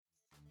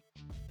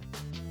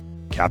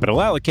Capital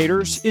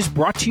Allocators is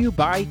brought to you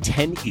by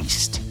 10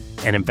 East,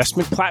 an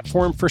investment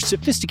platform for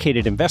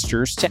sophisticated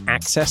investors to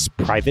access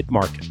private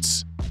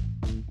markets.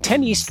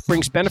 10 East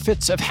brings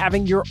benefits of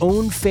having your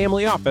own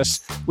family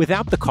office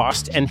without the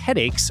cost and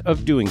headaches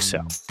of doing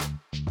so.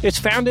 It's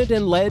founded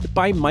and led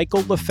by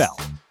Michael LaFell,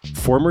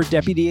 former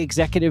Deputy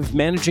Executive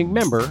Managing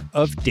Member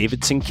of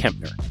Davidson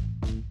Kempner.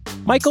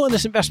 Michael and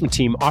his investment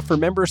team offer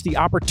members the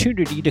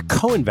opportunity to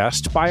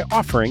co-invest by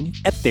offering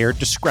at their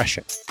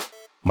discretion.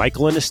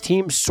 Michael and his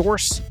team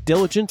source,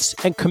 diligence,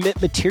 and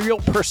commit material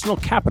personal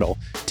capital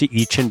to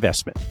each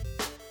investment.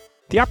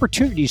 The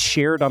opportunities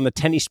shared on the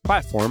 10 East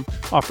platform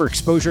offer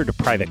exposure to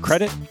private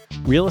credit,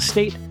 real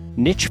estate,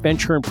 niche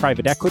venture and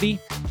private equity,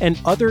 and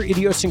other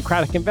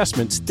idiosyncratic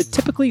investments that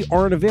typically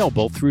aren't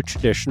available through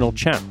traditional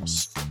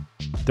channels.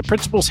 The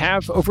principals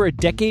have over a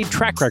decade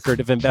track record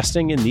of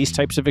investing in these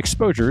types of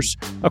exposures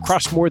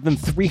across more than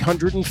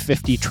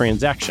 350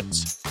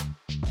 transactions.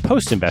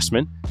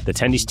 Post-investment, the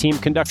 10 East team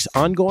conducts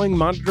ongoing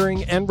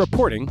monitoring and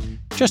reporting,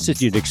 just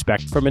as you'd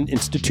expect from an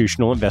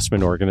institutional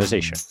investment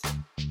organization.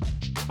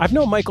 I've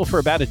known Michael for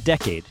about a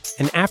decade,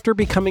 and after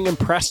becoming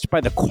impressed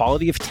by the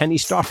quality of 10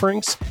 East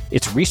offerings,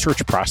 its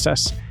research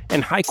process,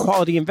 and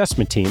high-quality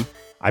investment team,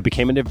 I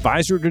became an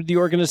advisor to the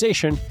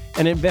organization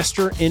and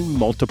investor in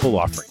multiple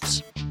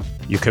offerings.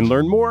 You can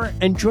learn more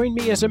and join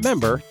me as a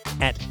member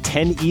at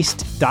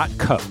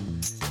 10east.co.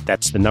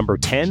 That's the number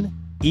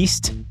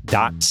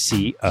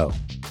 10east.co.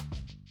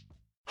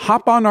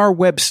 Hop on our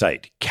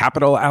website,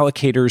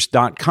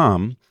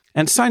 capitalallocators.com,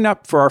 and sign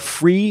up for our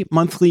free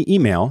monthly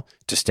email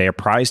to stay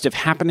apprised of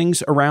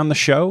happenings around the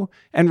show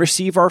and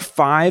receive our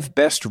 5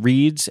 best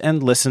reads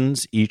and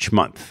listens each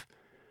month.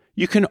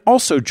 You can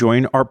also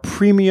join our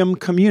premium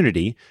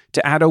community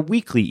to add a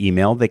weekly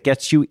email that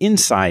gets you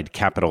inside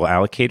Capital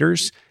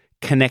Allocators,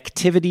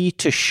 connectivity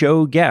to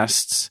show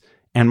guests,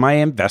 and my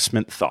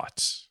investment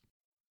thoughts.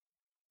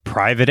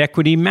 Private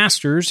Equity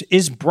Masters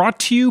is brought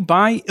to you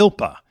by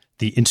ILPA,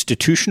 the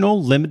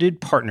Institutional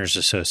Limited Partners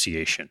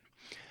Association.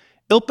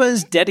 ILPA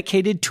is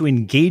dedicated to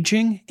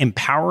engaging,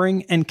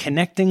 empowering, and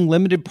connecting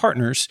limited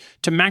partners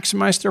to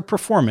maximize their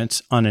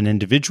performance on an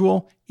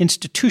individual,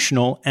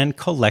 institutional, and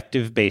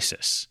collective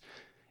basis.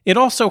 It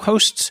also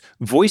hosts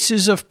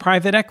Voices of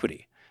Private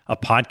Equity, a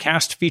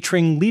podcast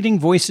featuring leading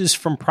voices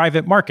from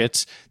private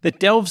markets that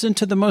delves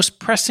into the most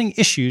pressing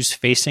issues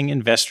facing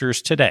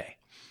investors today.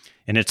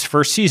 In its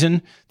first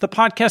season, the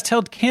podcast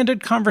held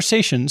candid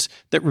conversations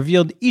that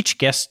revealed each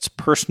guest's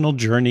personal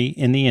journey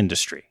in the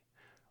industry.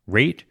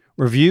 Rate,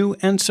 review,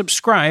 and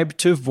subscribe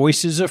to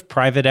Voices of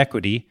Private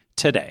Equity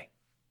today.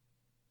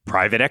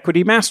 Private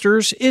Equity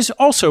Masters is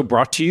also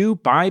brought to you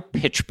by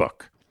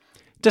PitchBook.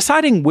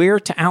 Deciding where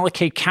to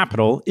allocate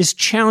capital is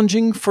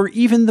challenging for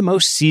even the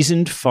most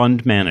seasoned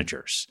fund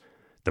managers.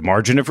 The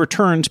margin of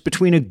returns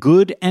between a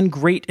good and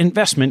great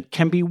investment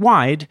can be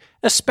wide,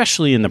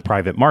 especially in the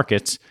private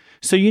markets,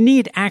 so you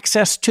need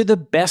access to the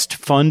best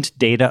fund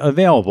data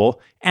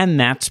available, and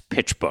that's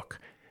PitchBook.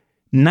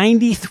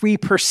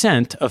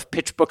 93% of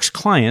PitchBook's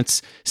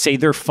clients say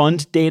their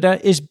fund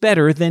data is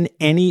better than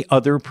any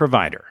other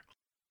provider.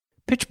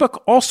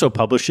 PitchBook also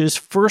publishes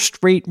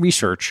first-rate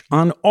research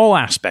on all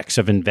aspects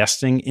of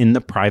investing in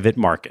the private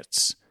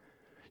markets.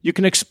 You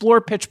can explore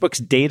PitchBook's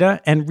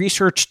data and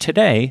research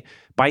today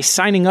by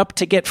signing up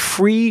to get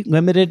free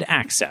limited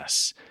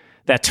access.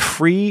 That's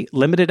free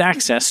limited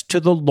access to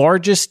the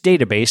largest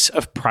database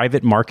of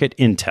private market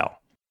intel.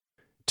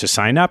 To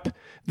sign up,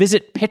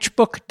 visit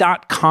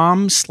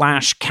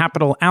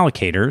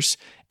pitchbook.com/capitalallocators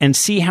and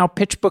see how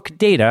PitchBook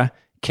data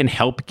can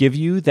help give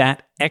you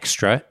that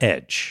extra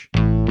edge.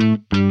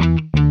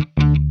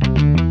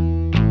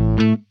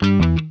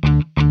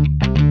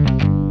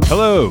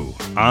 Hello,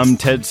 I'm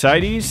Ted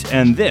Seides,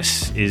 and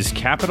this is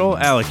Capital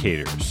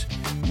Allocators.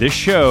 This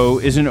show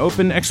is an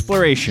open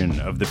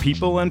exploration of the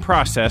people and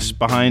process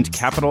behind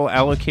capital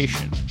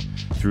allocation.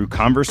 Through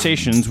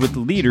conversations with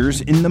leaders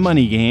in the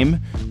money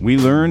game, we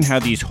learn how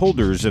these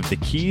holders of the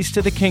keys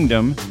to the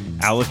kingdom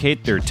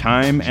allocate their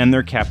time and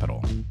their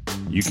capital.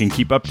 You can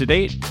keep up to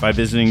date by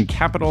visiting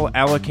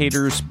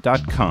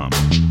capitalallocators.com.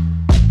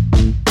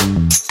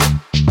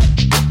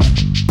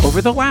 Over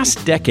the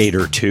last decade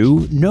or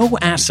two, no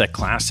asset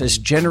class has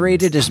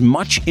generated as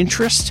much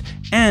interest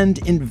and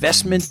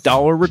investment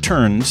dollar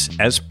returns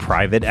as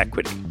private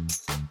equity.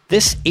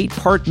 This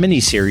 8-part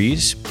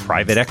miniseries,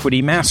 Private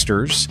Equity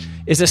Masters,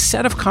 is a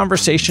set of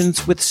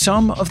conversations with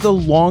some of the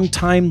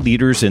longtime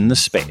leaders in the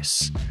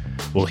space.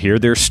 We'll hear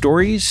their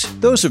stories,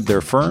 those of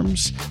their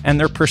firms, and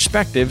their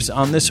perspectives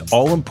on this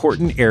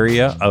all-important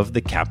area of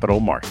the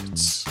capital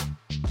markets.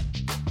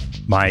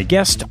 My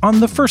guest on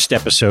the first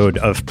episode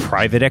of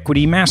Private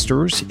Equity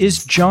Masters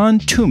is John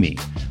Toomey,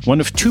 one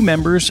of 2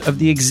 members of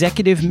the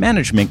Executive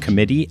Management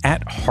Committee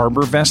at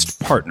HarbourVest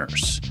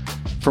Partners.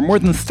 For more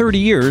than 30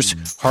 years,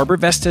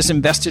 HarbourVest has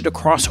invested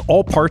across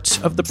all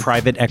parts of the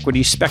private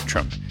equity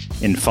spectrum,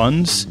 in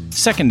funds,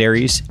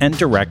 secondaries, and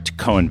direct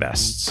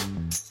co-invests.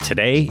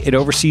 Today, it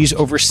oversees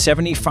over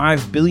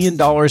 $75 billion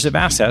of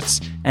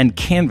assets and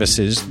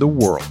canvasses the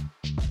world.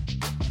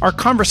 Our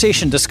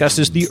conversation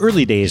discusses the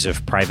early days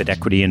of private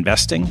equity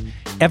investing,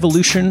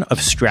 evolution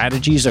of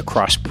strategies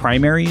across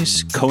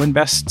primaries,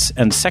 co-invests,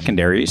 and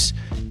secondaries,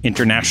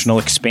 international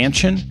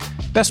expansion,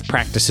 best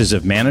practices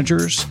of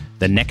managers,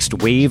 the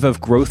next wave of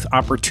growth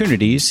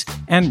opportunities,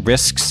 and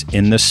risks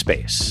in the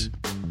space.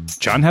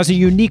 John has a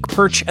unique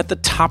perch at the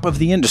top of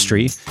the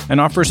industry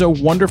and offers a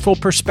wonderful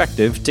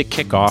perspective to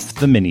kick off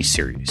the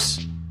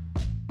mini-series.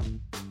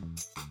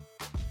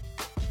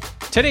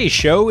 Today's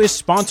show is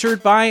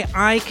sponsored by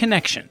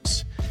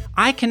iConnections.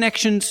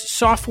 iConnections'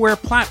 software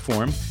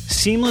platform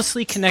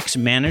seamlessly connects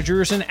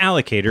managers and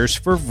allocators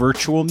for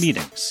virtual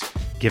meetings,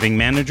 giving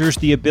managers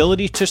the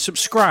ability to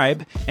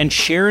subscribe and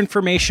share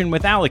information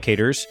with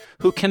allocators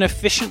who can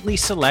efficiently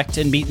select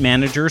and meet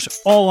managers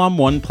all on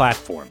one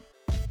platform.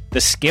 The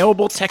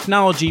scalable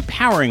technology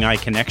powering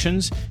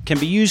iConnections can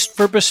be used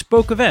for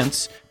bespoke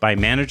events by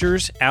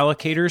managers,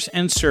 allocators,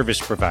 and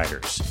service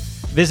providers.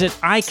 Visit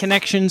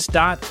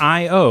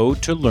iConnections.io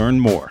to learn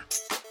more.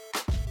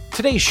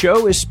 Today's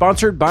show is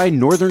sponsored by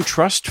Northern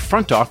Trust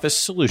Front Office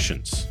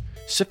Solutions.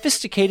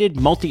 Sophisticated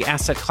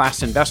multi-asset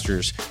class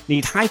investors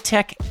need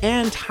high-tech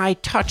and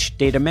high-touch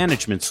data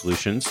management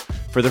solutions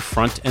for the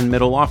front and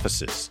middle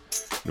offices.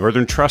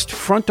 Northern Trust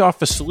Front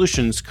Office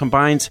Solutions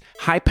combines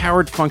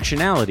high-powered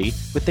functionality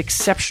with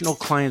exceptional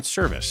client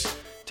service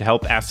to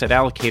help asset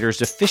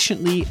allocators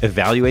efficiently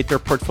evaluate their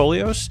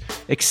portfolios,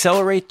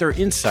 accelerate their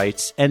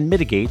insights, and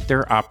mitigate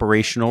their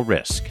operational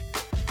risk.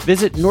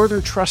 Visit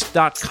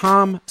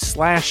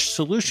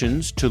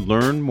northerntrust.com/solutions to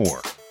learn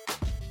more.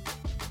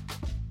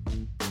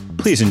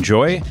 Please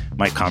enjoy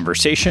my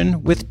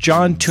conversation with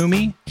John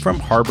Toomey from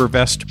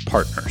HarbourVest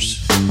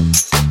Partners.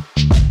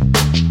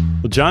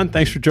 Well, John,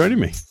 thanks for joining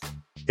me.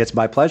 It's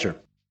my pleasure.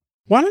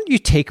 Why don't you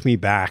take me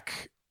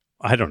back,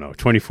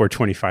 24,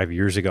 25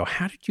 years ago?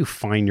 How did you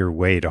find your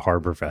way to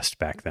HarbourVest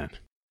back then?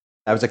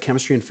 I was a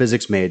chemistry and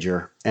physics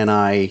major, and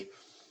I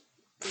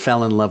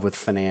fell in love with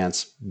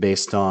finance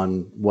based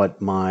on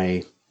what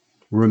my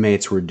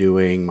roommates were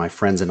doing, my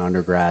friends in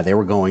undergrad. They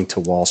were going to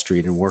Wall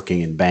Street and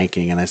working in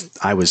banking, and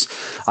I was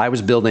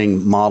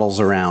building models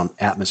around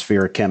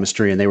atmospheric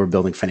chemistry, and they were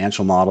building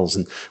financial models,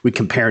 and we'd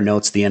compare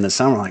notes at the end of the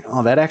summer, like,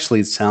 oh, that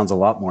actually sounds a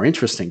lot more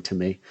interesting to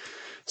me.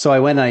 So I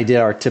went and I did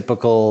our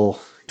typical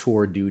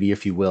tour duty,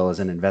 if you will, as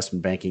an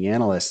investment banking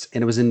analyst.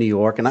 And it was in New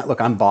York. And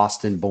I'm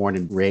Boston, born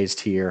and raised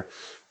here,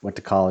 went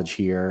to college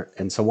here.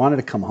 And so wanted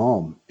to come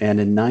home.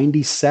 And in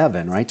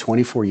 97, right,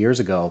 24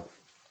 years ago,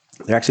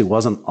 there actually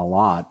wasn't a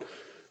lot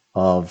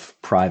of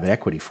private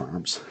equity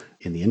firms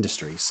in the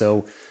industry.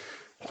 So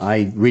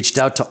I reached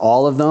out to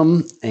all of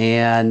them.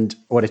 And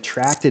what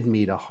attracted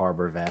me to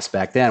HarbourVest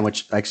back then,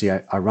 which actually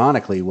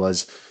ironically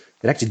was,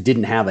 it actually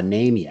didn't have a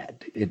name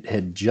yet. It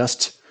had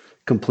just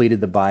completed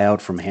the buyout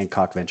from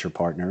Hancock Venture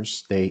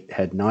Partners. They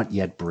had not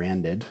yet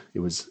branded. It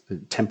was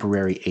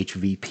temporary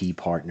HVP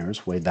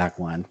partners way back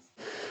when.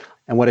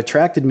 And what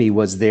attracted me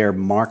was their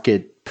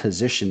market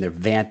position, their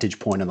vantage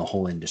point on the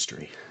whole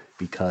industry,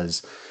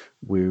 because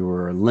we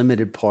were a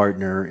limited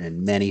partner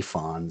in many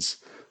funds.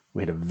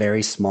 We had a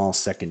very small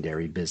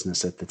secondary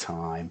business at the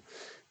time.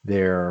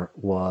 There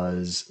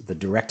was the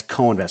direct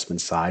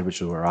co-investment side, which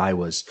is where I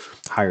was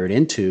hired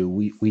into.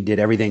 We did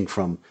everything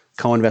from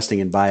co-investing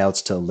in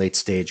buyouts to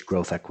late-stage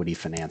growth equity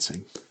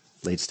financing,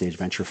 late-stage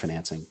venture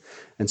financing.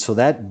 And so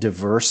that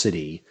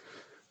diversity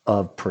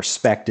of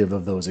perspective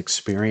of those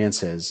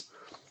experiences,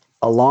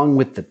 along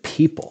with the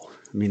people,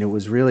 I mean, it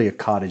was really a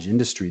cottage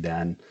industry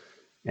then.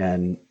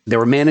 And there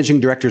were managing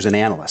directors and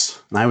analysts,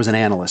 and I was an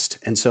analyst.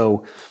 And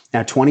so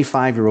now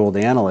 25-year-old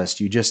analyst,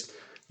 you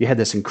had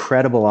this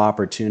incredible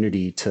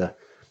opportunity to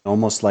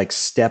almost like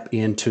step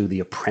into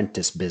the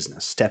apprentice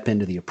business, step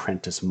into the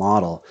apprentice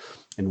model,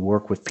 and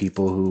work with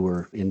people who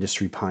were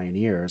industry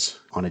pioneers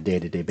on a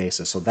day-to-day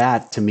basis. So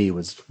that, to me,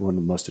 was one of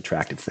the most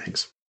attractive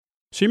things.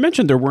 So you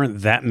mentioned there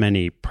weren't that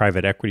many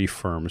private equity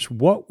firms.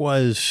 What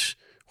was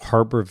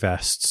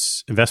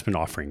HarbourVest's investment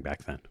offering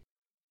back then?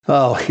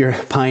 Oh,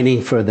 you're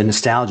pining for the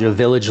nostalgia of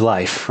village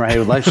life,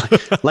 right?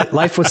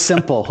 Life was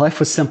simple. Life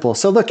was simple.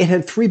 So look, it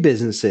had 3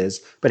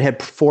 businesses, but it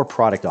had 4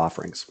 product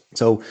offerings.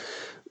 So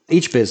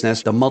each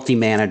business, the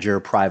multi-manager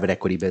private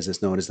equity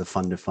business known as the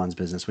fund of funds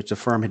business, which the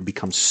firm had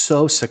become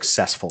so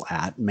successful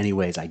at, in many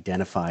ways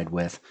identified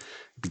with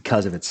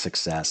because of its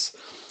success.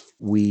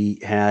 We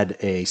had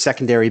a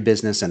secondary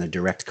business and a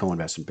direct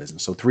co-investment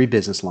business. So 3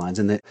 business lines.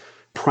 And the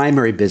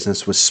primary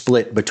business was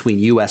split between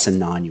U.S. and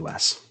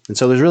non-U.S. And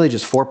so there's really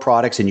just 4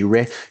 products, and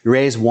you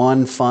raise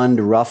one fund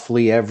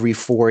roughly every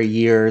 4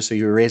 years. So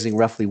you're raising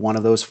roughly one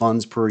of those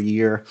funds per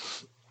year.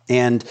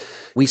 And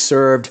we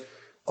served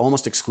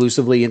almost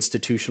exclusively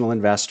institutional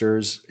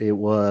investors. It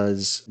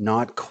was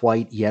not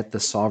quite yet the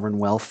sovereign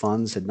wealth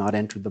funds had not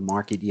entered the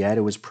market yet.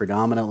 It was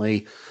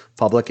predominantly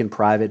public and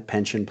private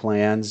pension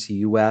plans,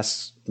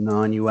 U.S.,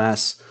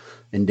 non-U.S.,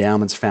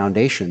 endowments,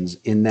 foundations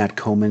in that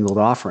commingled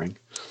offering.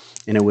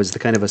 And it was the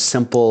kind of a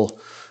simple,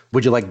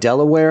 would you like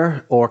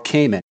Delaware or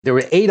Cayman? There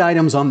were 8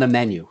 items on the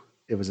menu.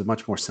 It was a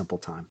much more simple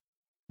time.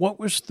 What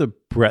was the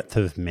breadth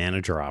of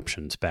manager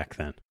options back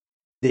then?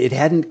 It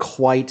hadn't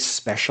quite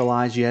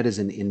specialized yet as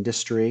an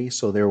industry.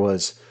 So there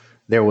was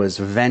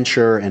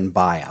venture and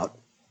buyout,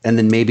 and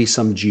then maybe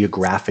some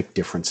geographic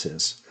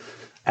differences.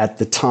 At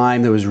the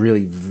time, there was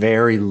really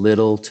very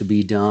little to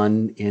be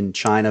done in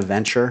China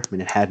venture. I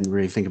mean, it hadn't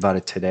really, think about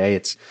it today.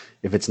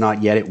 If it's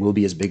not yet, it will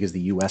be as big as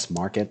the US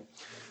market.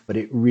 But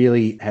it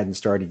really hadn't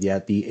started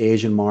yet. The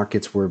Asian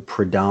markets were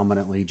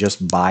predominantly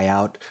just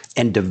buyout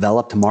and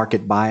developed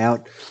market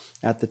buyout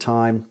at the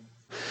time.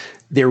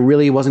 There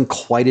really wasn't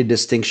quite a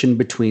distinction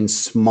between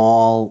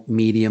small,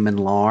 medium, and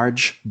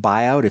large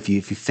buyout. If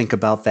you think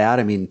about that,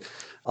 I mean,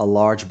 a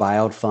large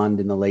buyout fund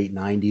in the late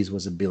 90s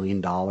was $1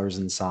 billion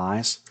in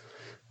size.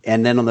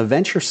 And then on the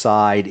venture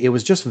side, it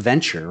was just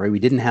venture, right? We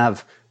didn't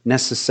have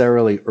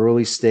necessarily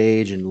early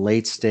stage and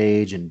late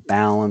stage and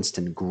balanced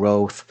and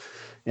growth.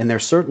 And there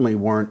certainly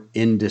weren't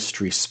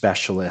industry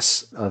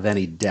specialists of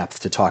any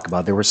depth to talk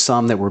about. There were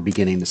some that were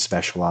beginning to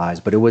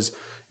specialize, but it was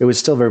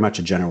still very much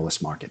a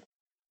generalist market.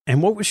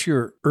 And what was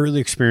your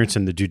early experience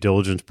in the due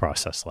diligence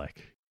process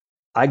like?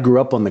 I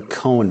grew up on the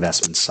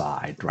co-investment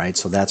side, right?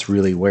 So that's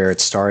really where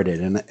it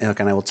started. And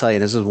I will tell you,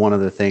 this is one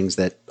of the things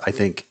that I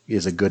think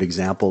is a good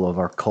example of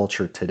our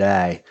culture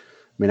today. I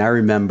mean, I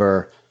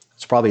remember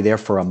it's probably there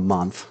for a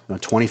month, a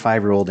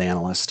 25-year-old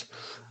analyst,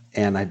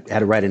 and I had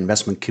to write an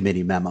investment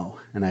committee memo.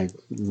 And I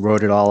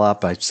wrote it all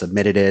up. I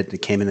submitted it.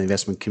 It came in the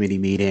investment committee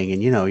meeting.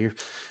 And, you're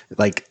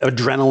like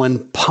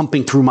adrenaline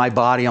pumping through my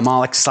body. I'm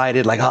all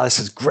excited, like, oh, this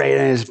is great.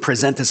 I just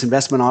present this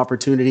investment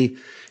opportunity.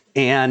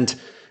 And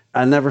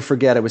I'll never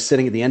forget, I was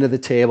sitting at the end of the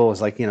table. It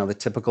was like, the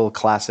typical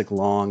classic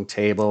long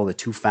table. The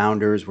two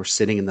founders were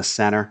sitting in the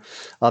center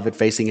of it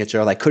facing each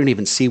other. I couldn't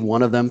even see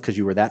one of them because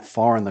you were that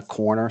far in the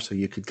corner. So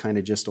you could kind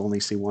of just only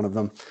see one of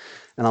them.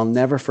 And I'll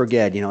never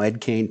forget, Ed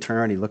Kane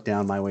turned, he looked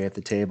down my way at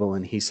the table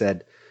and he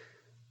said,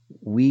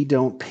 "We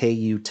don't pay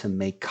you to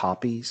make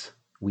copies.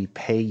 We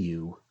pay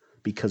you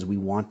because we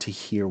want to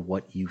hear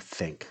what you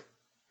think."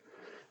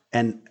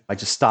 And I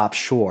just stopped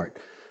short,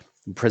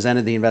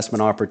 presented the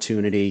investment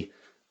opportunity.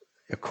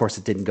 Of course,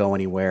 it didn't go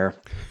anywhere.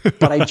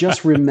 But I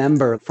just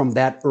remember from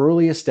that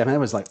earliest step, and it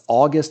was like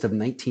August of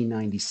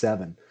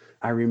 1997.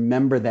 I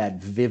remember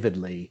that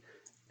vividly.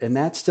 And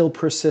that still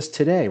persists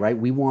today, right?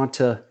 We want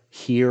to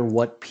hear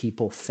what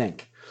people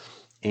think.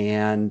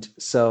 And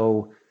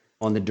so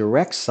on the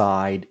direct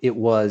side, it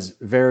was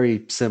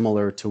very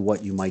similar to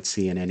what you might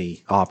see in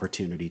any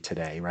opportunity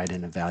today, right?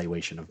 An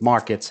evaluation of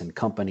markets and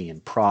company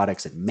and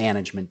products and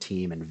management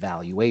team and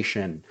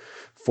valuation,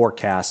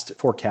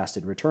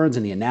 forecasted returns,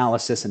 and the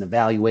analysis and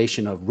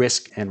evaluation of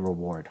risk and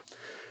reward.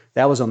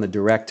 That was on the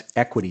direct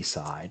equity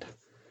side.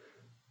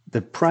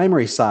 The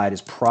primary side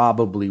is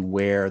probably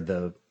where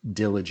the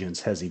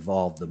diligence has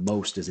evolved the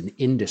most as an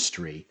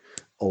industry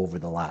over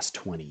the last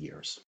 20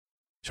 years.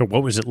 So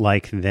what was it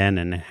like then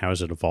and how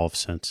has it evolved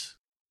since?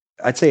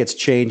 I'd say it's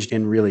changed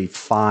in really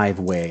 5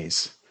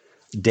 ways.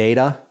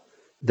 Data,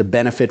 the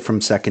benefit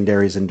from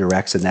secondaries and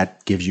directs, and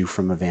that gives you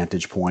from a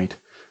vantage point.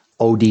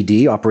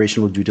 ODD,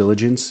 operational due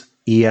diligence,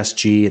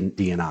 ESG, and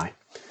D&I.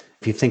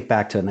 If you think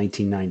back to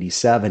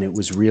 1997, it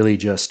was really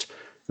it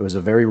was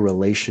a very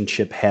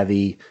relationship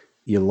heavy.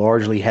 You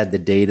largely had the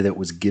data that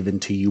was given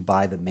to you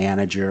by the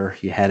manager.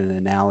 You had an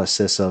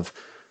analysis of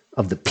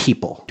the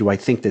people. Do I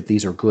think that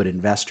these are good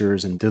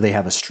investors and do they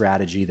have a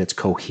strategy that's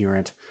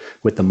coherent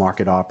with the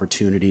market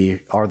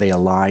opportunity? Are they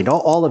aligned?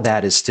 All of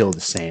that is still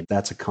the same.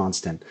 That's a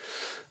constant.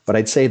 But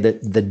I'd say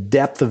that the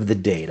depth of the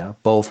data,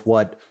 both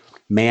what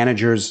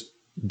managers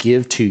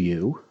give to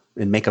you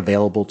and make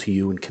available to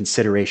you in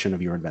consideration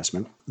of your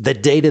investment, the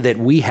data that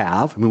we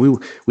have, I mean,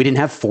 we didn't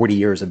have 40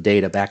 years of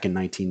data back in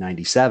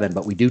 1997,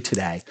 but we do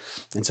today.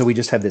 And so we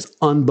just have this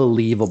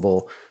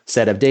unbelievable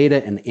set of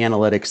data and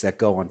analytics that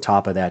go on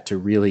top of that to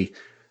really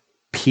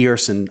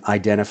pierce and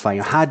identify,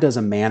 how does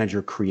a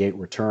manager create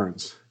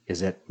returns?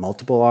 Is it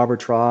multiple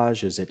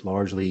arbitrage? Is it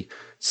largely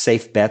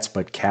safe bets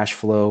but cash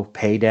flow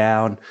pay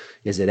down?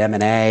 Is it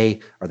M&A?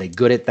 Are they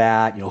good at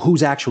that?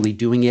 Who's actually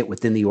doing it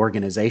within the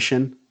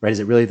organization? Right? Is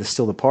it really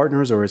still the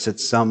partners, or is it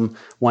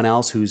someone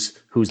else who's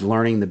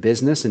learning the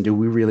business? And do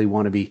we really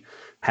want to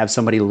have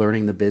somebody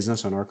learning the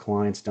business on our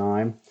client's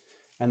dime?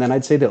 And then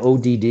I'd say the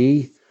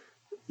ODD,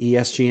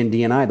 ESG, and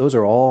D&I, those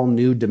are all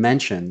new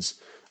dimensions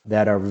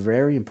that are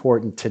very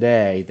important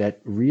today that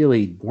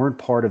really weren't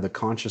part of the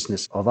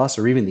consciousness of us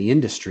or even the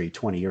industry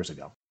 20 years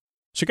ago.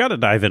 So got to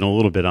dive in a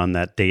little bit on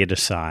that data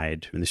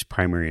side and these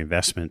primary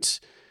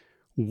investments.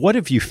 What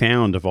have you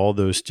found of all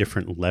those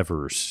different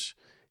levers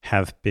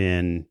have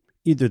been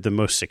either the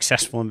most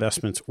successful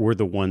investments or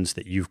the ones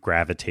that you've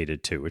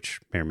gravitated to, which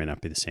may or may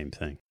not be the same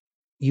thing?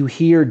 You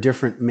hear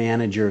different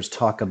managers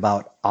talk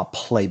about a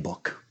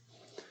playbook.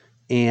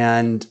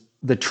 And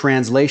the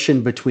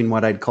translation between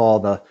what I'd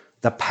call the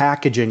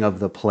packaging of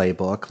the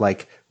playbook,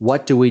 like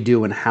what do we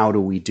do and how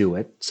do we do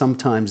it?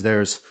 Sometimes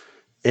there's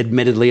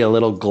admittedly a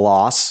little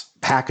gloss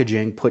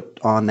packaging put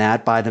on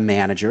that by the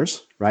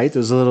managers, right?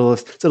 There's it's a little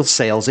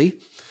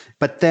salesy.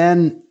 But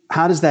then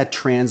how does that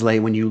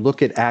translate when you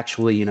look at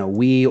actually,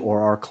 we or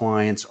our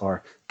clients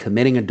are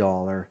committing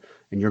 $1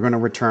 and you're going to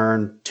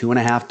return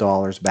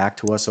 $2.50 back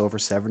to us over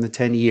 7 to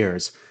 10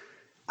 years.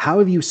 How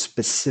have you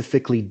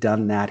specifically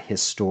done that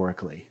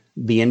historically?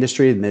 The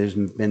industry, there's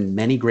been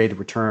many great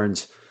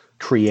returns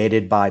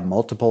created by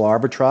multiple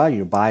arbitrage.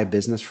 You buy a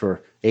business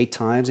for 8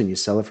 times and you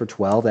sell it for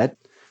 12.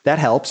 That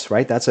helps,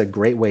 right? That's a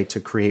great way to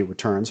create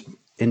returns.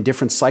 In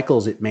different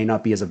cycles, it may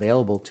not be as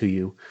available to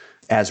you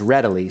as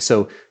readily.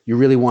 So you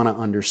really want to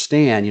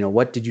understand,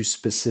 what did you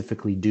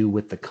specifically do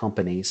with the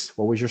companies?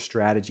 What was your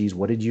strategies?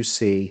 What did you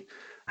see?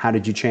 How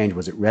did you change?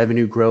 Was it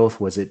revenue growth?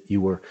 Was it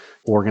you were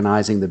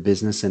organizing the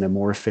business in a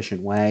more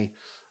efficient way?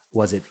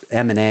 Was it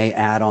M&A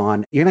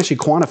add-on? You can actually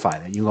quantify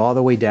that. You go all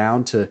the way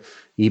down to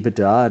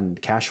EBITDA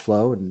and cash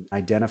flow and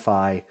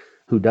identify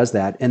who does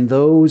that. And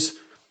those,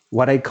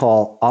 what I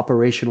call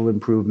operational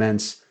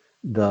improvements,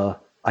 the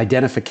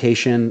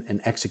identification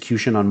and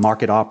execution on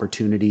market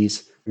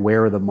opportunities,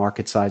 where are the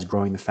market size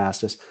growing the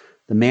fastest?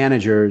 The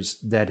managers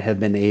that have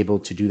been able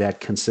to do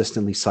that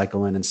consistently,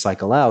 cycle in and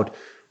cycle out,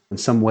 in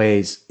some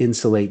ways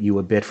insulate you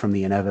a bit from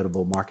the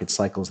inevitable market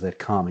cycles that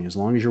come. And as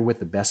long as you're with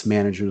the best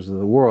managers of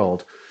the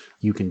world,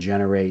 you can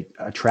generate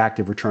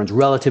attractive returns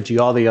relative to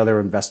all the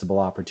other investable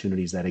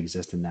opportunities that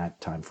exist in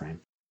that time frame.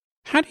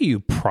 How do you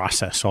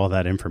process all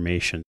that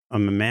information?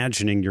 I'm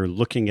imagining you're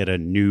looking at a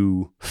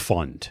new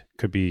fund.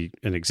 Could be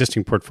an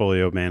existing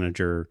portfolio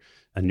manager,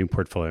 a new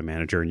portfolio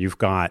manager, and you've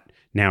got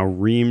now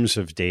reams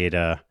of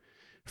data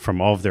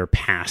from all of their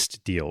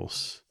past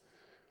deals.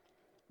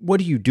 What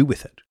do you do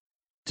with it?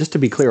 Just to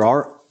be clear,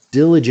 our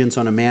diligence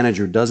on a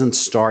manager doesn't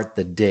start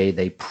the day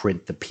they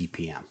print the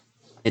PPM.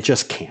 It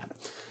just can't.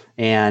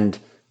 And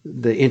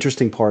the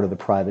interesting part of the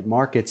private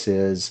markets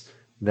is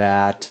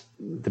that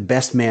the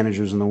best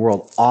managers in the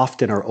world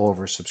often are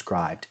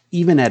oversubscribed,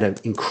 even at an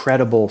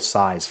incredible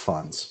size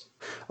funds.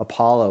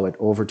 Apollo at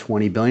over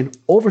 20 billion,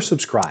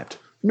 oversubscribed.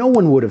 No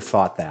one would have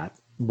thought that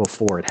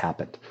before it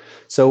happened.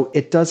 So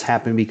it does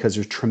happen because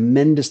there's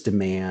tremendous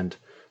demand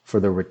for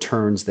the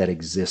returns that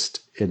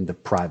exist in the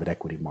private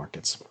equity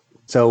markets.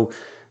 So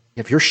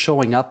if you're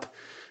showing up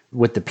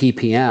with the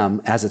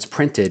PPM as it's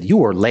printed,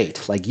 you are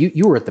late. Like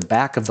you were at the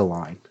back of the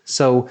line.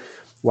 So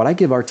what I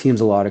give our teams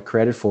a lot of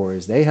credit for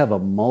is they have a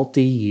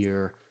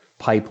multi-year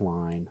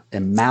pipeline, a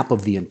map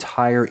of the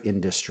entire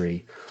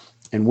industry,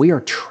 and we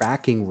are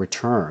tracking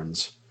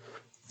returns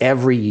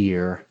every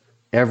year,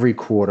 every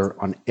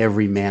quarter on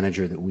every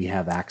manager that we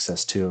have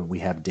access to and we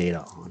have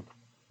data on.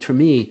 To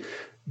me,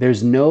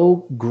 there's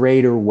no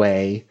greater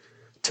way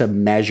to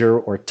measure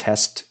or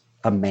test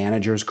a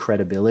manager's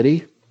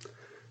credibility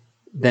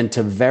than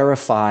to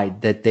verify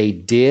that they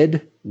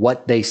did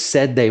what they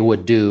said they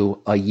would do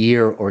a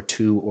year or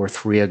 2 or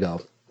 3 ago.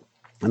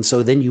 And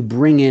so then you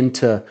bring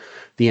into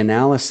the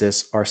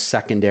analysis our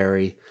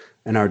secondary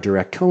and our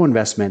direct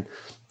co-investment,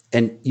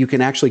 and you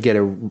can actually get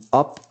an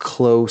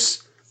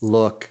up-close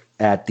look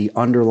at the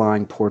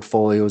underlying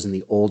portfolios in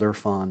the older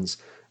funds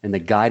and the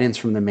guidance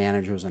from the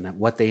managers and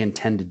what they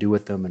intend to do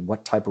with them and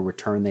what type of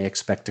return they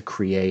expect to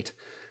create.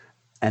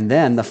 And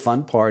then the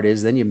fun part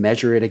is then you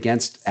measure it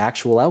against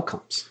actual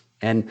outcomes.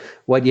 And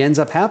what ends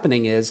up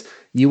happening is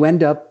you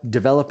end up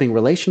developing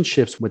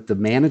relationships with the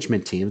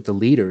management team, the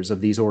leaders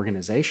of these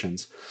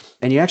organizations,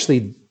 and you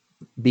actually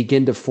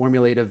begin to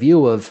formulate a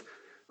view of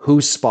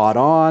who's spot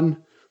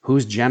on,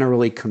 who's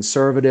generally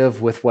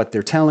conservative with what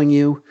they're telling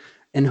you,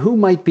 and who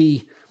might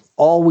be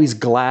always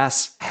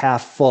glass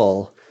half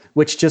full,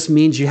 which just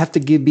means you have to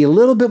be a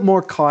little bit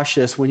more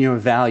cautious when you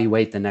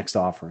evaluate the next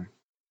offering.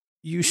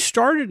 You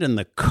started in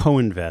the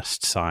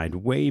co-invest side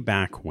way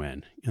back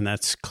when, and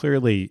that's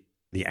clearly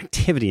the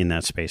activity in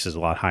that space is a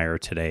lot higher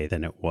today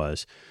than it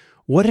was.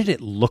 What did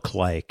it look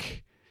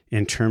like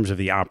in terms of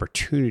the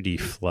opportunity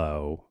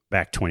flow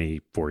back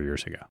 24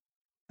 years ago?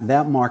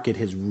 That market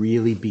has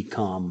really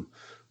become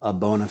a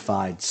bona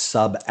fide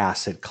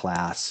sub-asset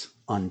class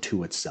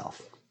unto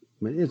itself.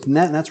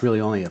 That's really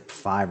only a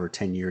 5 or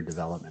 10 year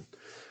development.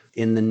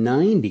 In the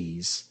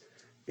 90s,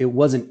 it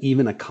wasn't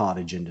even a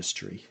cottage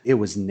industry. It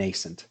was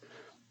nascent.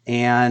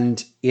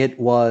 And it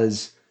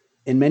was,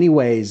 in many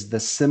ways, the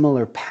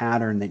similar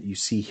pattern that you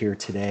see here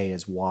today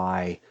is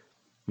why,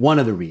 one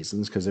of the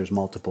reasons, because there's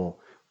multiple,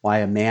 why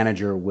a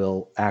manager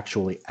will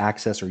actually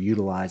access or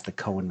utilize the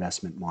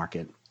co-investment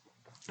market.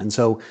 And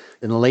so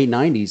in the late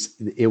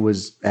 90s, it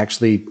was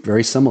actually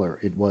very similar.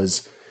 It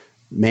was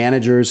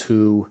managers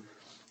who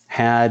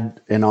had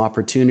an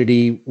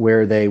opportunity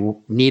where they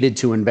needed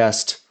to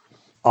invest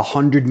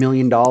 $100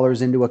 million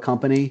into a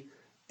company,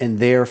 and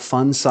their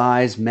fund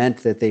size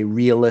meant that they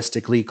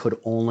realistically could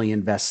only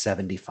invest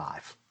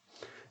 75.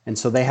 And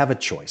so they have a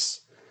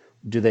choice.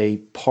 Do they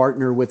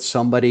partner with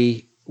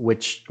somebody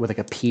with like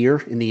a peer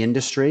in the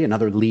industry,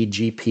 another lead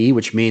GP,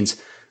 which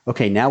means,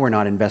 okay, now we're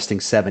not investing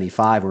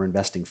 75, we're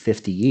investing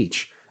 50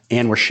 each,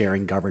 and we're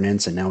sharing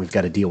governance, and now we've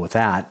got to deal with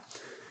that.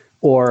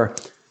 Or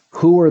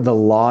who are the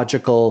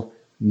logical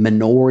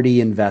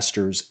minority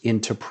investors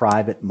into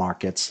private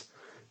markets,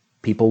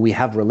 people we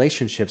have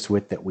relationships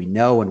with that we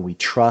know and we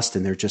trust,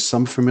 and there's just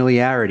some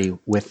familiarity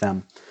with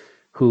them,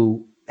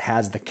 who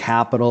has the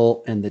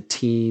capital and the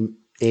team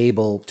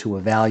able to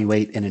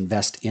evaluate and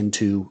invest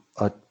into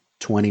a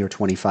 $20 or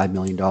 $25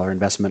 million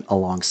investment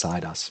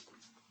alongside us.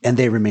 And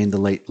they remain the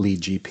lead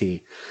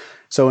GP.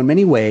 So in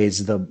many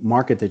ways, the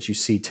market that you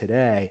see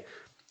today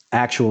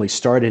actually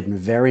started in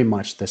very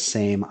much the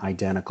same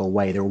identical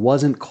way. There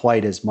wasn't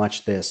quite as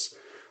much this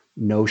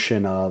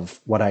notion of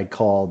what I'd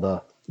call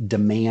the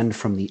demand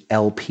from the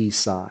LP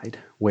side,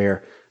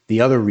 where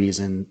the other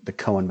reason the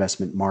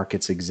co-investment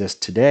markets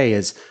exist today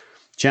is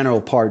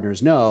general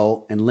partners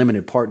know and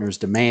limited partners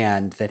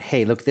demand that,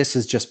 hey, look, this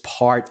is just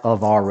part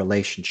of our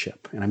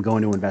relationship. And I'm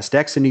going to invest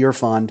X into your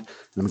fund,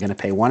 and I'm going to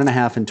pay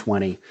 1.5 and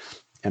 20.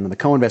 And on the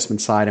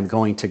co-investment side, I'm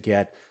going to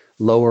get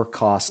lower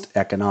cost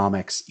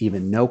economics,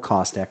 even no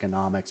cost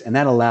economics. And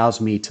that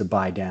allows me to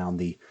buy down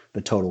the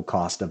total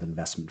cost of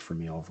investment for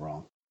me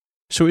overall.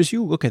 So as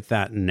you look at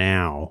that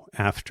now,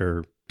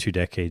 after 2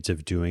 decades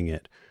of doing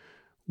it,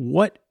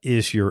 what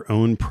is your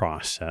own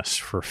process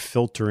for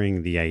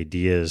filtering the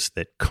ideas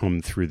that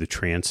come through the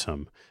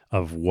transom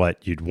of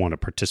what you'd want to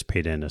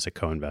participate in as a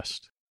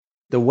co-invest?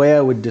 The way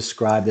I would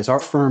describe this,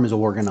 our firm is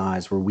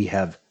organized where we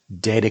have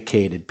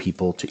dedicated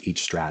people to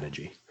each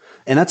strategy.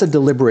 And that's a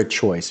deliberate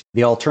choice.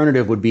 The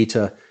alternative would be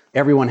to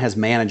everyone has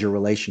manager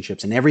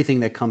relationships, and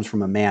everything that comes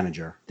from a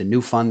manager, the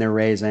new fund they're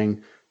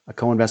raising, a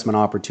co-investment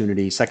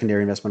opportunity,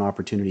 secondary investment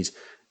opportunities,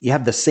 you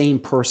have the same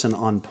person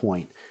on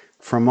point.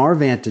 From our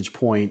vantage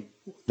point,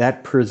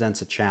 that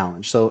presents a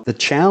challenge. So the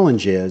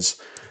challenge is,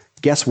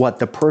 guess what?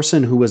 The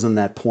person who was on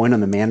that point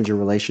on the manager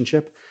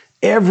relationship,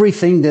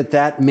 everything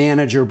that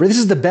manager, this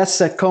is the best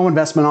set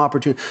co-investment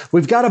opportunity.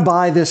 We've got to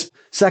buy this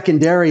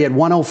secondary at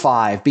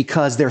 105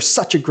 because they're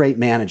such a great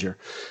manager.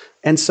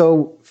 And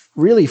so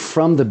really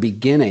from the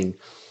beginning,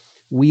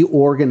 we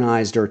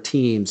organized our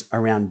teams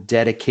around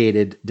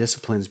dedicated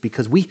disciplines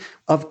because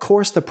of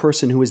course, the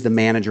person who is the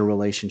manager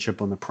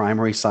relationship on the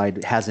primary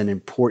side has an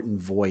important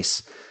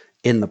voice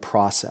in the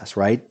process,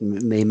 right?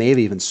 They may have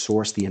even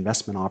sourced the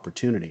investment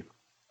opportunity.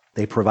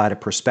 They provide a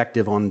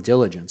perspective on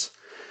diligence.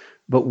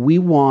 But we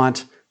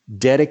want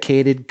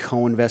dedicated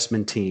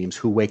co-investment teams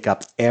who wake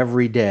up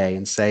every day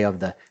and say, of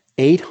the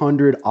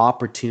 800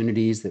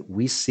 opportunities that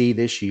we see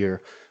this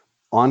year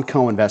on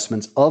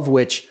co-investments, of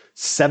which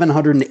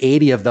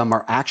 780 of them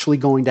are actually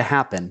going to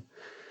happen,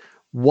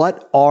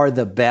 what are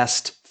the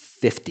best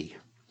 50?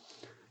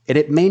 And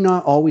it may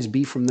not always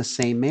be from the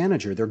same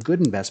manager. They're good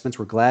investments.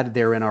 We're glad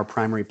they're in our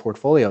primary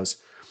portfolios,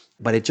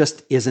 but it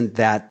just isn't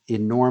that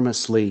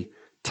enormously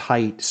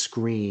tight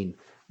screen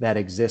that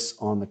exists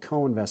on the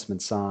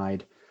co-investment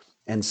side.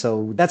 And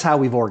so that's how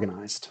we've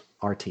organized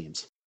our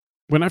teams.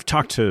 When I've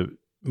talked to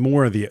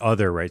more of the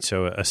other, right?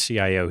 So a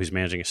CIO who's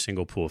managing a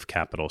single pool of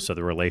capital, so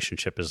the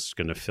relationship is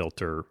going to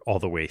filter all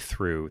the way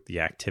through the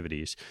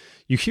activities.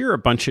 You hear a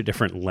bunch of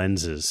different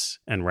lenses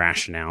and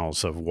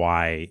rationales of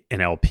why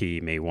an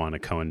LP may want to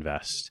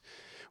co-invest.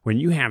 When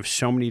you have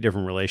so many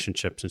different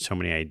relationships and so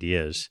many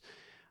ideas,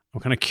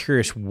 I'm kind of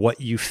curious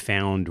what you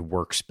found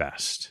works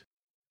best.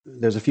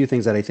 There's a few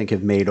things that I think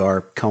have made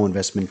our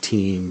co-investment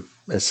team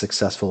as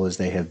successful as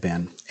they have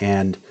been.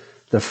 And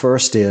the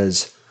first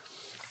is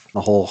the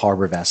whole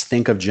HarbourVest.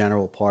 Think of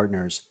general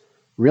partners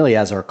really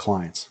as our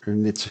clients.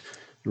 And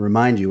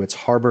remind you, it's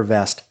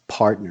HarbourVest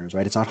partners,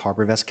 right? It's not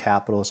HarbourVest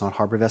Capital. It's not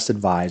HarbourVest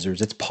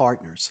Advisors. It's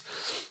partners.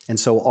 And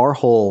so our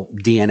whole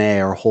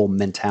DNA, our whole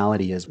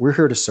mentality is we're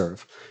here to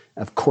serve.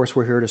 Of course,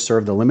 we're here to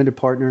serve the limited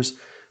partners,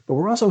 but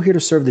we're also here to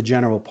serve the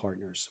general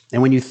partners.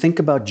 And when you think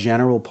about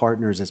general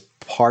partners as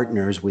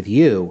partners with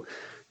you,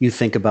 you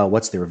think about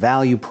what's their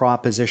value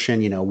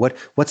proposition,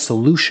 what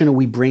solution are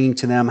we bringing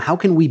to them? How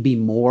can we be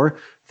more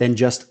than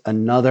just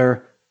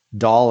another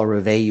dollar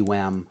of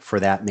AUM for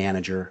that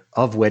manager,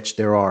 of which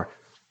there are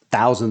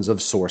thousands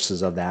of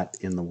sources of that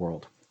in the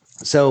world.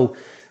 So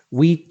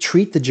we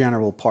treat the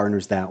general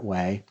partners that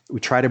way. We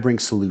try to bring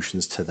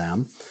solutions to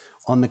them.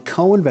 On the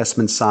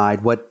co-investment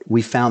side, what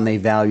we found they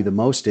value the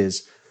most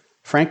is,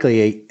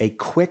 frankly, a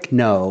quick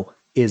no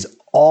is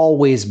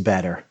always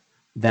better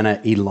than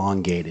an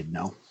elongated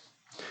no.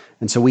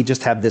 And so we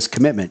just have this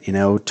commitment,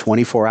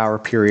 24-hour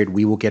period,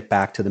 we will get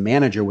back to the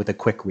manager with a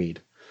quick read.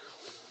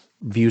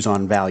 Views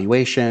on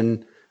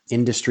valuation,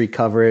 industry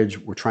coverage.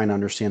 We're trying to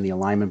understand the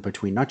alignment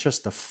between not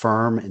just the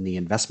firm and the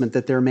investment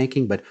that they're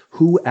making, but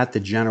who at the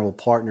general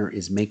partner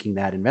is making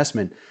that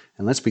investment.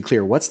 And let's be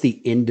clear, what's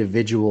the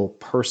individual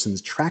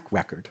person's track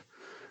record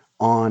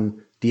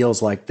on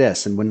deals like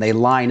this? And when they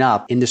line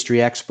up,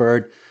 industry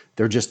expert,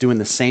 they're just doing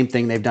the same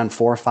thing they've done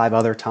 4 or 5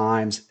 other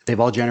times. They've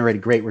all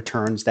generated great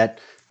returns. That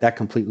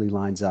completely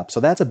lines up. So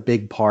that's a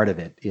big part of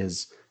it,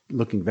 is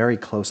looking very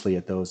closely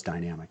at those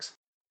dynamics.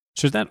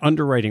 So that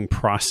underwriting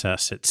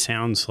process, it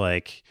sounds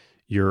like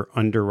you're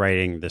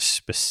underwriting the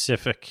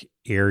specific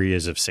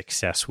areas of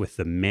success with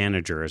the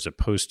manager as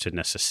opposed to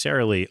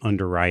necessarily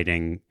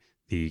underwriting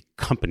the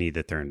company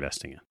that they're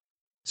investing in.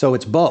 So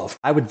it's both.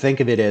 I would think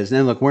of it as,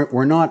 and look,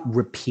 we're not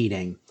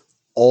repeating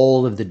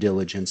all of the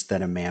diligence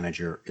that a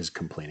manager is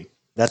completing.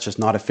 That's just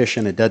not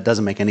efficient. It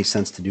doesn't make any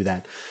sense to do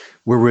that.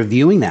 We're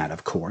reviewing that,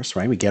 of course,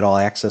 right? We get all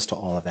access to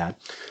all of that.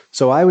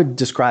 So I would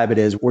describe it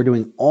as we're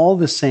doing all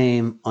the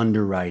same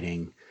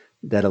underwriting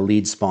that a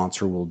lead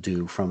sponsor will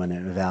do from an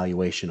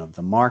evaluation of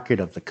the market,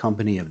 of the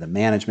company, of the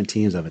management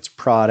teams, of its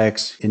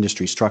products,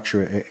 industry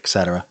structure, et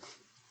cetera.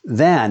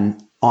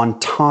 Then, on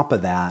top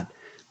of that,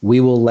 we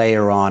will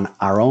layer on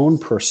our own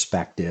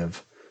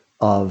perspective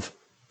of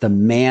the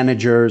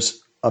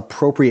manager's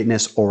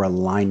appropriateness or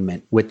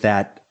alignment with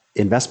that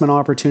investment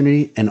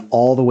opportunity and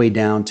all the way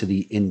down to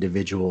the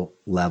individual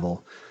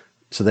level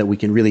so that we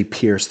can really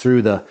pierce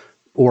through the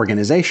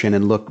organization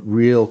and look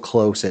real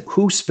close at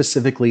who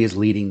specifically is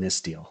leading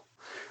this deal.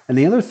 And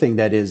the other thing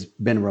that has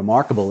been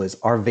remarkable is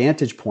our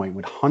vantage point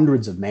with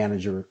hundreds of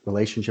manager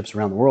relationships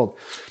around the world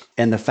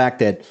and the fact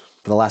that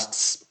for the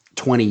last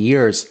 20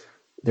 years,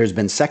 there's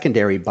been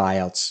secondary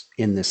buyouts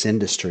in this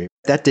industry.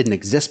 That didn't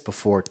exist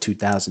before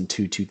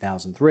 2002,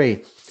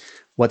 2003.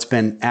 What's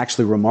been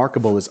actually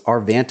remarkable is our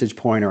vantage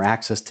point or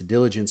access to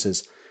diligence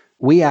is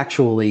we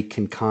actually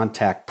can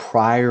contact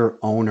prior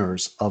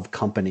owners of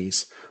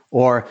companies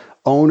or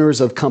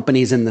owners of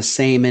companies in the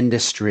same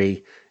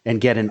industry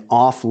and get an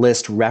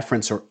off-list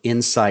reference or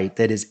insight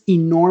that is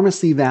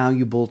enormously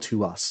valuable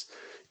to us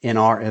in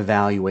our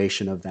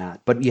evaluation of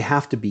that. But you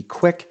have to be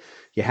quick.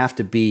 You have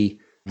to be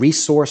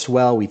resourced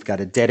well. We've got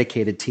a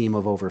dedicated team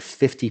of over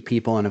 50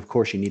 people. And of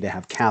course, you need to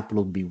have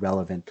capital to be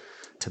relevant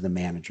to the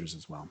managers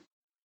as well.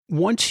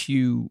 Once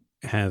you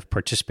have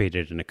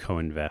participated in a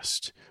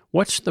co-invest,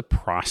 what's the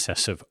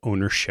process of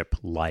ownership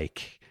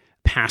like?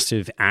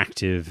 Passive,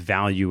 active,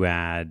 value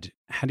add?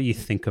 How do you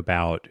think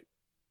about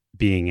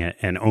being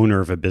an owner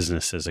of a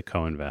business as a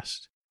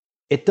co-invest?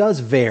 It does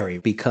vary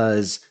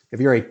because if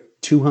you're a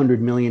 $200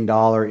 million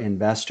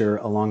investor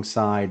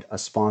alongside a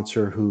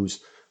sponsor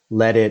who's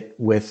led it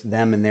with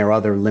them and their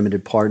other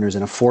limited partners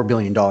in a $4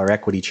 billion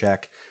equity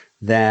check,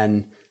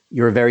 then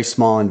you're a very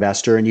small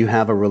investor and you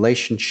have a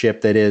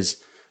relationship that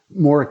is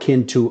more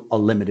akin to a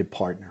limited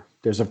partner.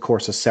 There's, of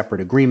course, a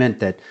separate agreement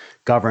that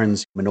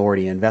governs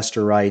minority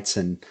investor rights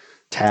and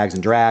tags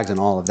and drags and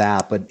all of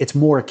that, but it's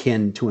more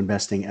akin to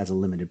investing as a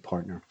limited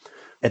partner.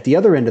 At the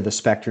other end of the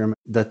spectrum,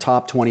 the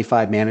top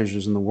 25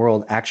 managers in the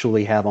world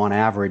actually have on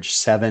average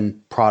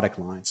 7 product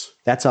lines.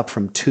 That's up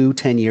from 2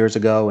 10 years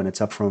ago, and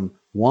it's up from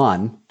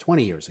 1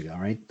 20 years ago,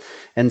 right?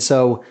 And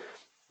so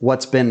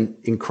what's been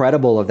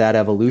incredible of that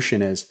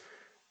evolution is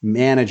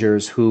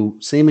managers who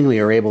seemingly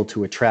are able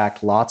to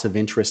attract lots of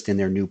interest in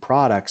their new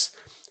products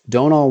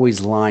don't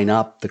always line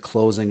up the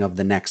closing of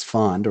the next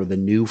fund or the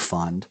new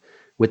fund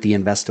with the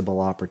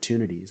investable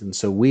opportunities. And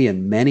so we,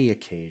 in many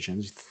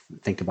occasions,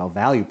 think about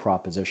value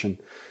proposition,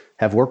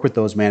 have worked with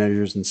those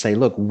managers and say,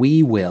 look,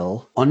 we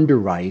will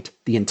underwrite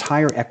the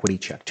entire equity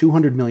check,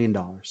 $200 million.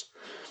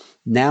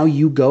 Now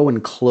you go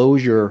and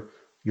close your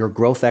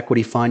growth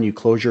equity fund, you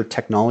close your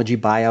technology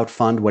buyout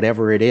fund,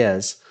 whatever it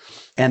is,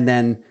 and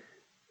then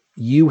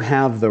you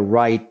have the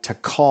right to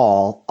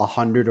call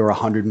 100 or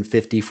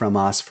 150 from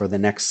us for the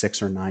next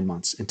 6 or 9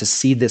 months and to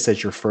see this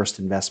as your first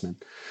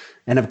investment.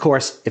 And of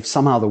course, if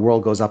somehow the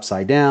world goes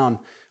upside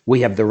down,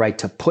 we have the right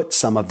to put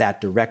some of that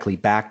directly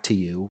back to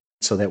you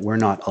so that we're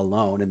not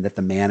alone and that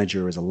the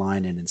manager is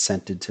aligned and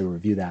incented to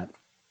review that.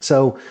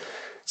 So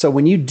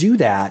when you do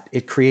that,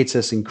 it creates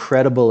this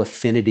incredible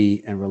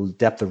affinity and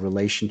depth of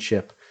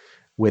relationship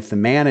with the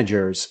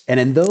managers. And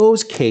in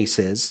those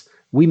cases,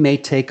 we may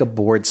take a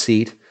board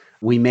seat.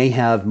 We may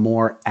have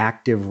more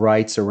active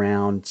rights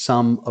around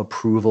some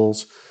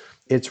approvals.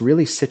 It's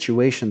really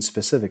situation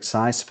specific,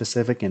 size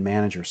specific, and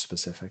manager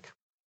specific.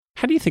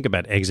 How do you think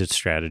about exit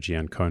strategy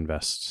on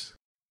co-invests?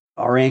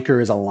 Our anchor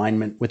is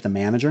alignment with the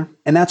manager.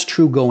 And that's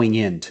true going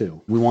in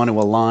too. We want to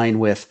align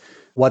with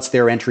what's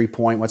their entry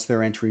point, what's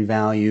their entry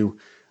value.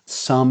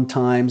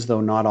 Sometimes,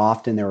 though not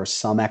often, there are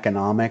some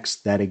economics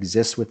that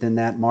exist within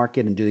that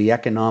market. And do the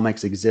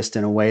economics exist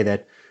in a way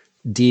that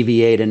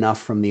deviate enough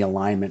from the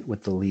alignment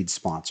with the lead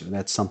sponsor?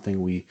 That's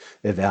something we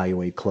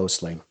evaluate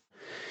closely.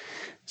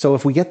 So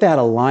if we get that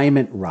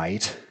alignment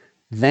right,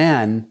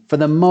 then for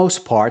the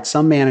most part,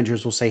 some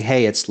managers will say,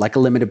 hey, it's like a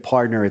limited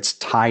partner. It's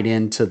tied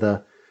into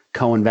the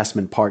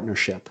co-investment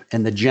partnership.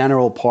 And the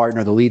general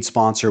partner, the lead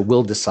sponsor,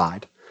 will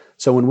decide.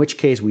 So in which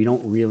case, we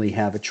don't really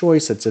have a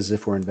choice. It's as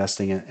if we're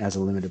investing as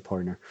a limited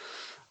partner.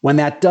 When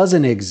that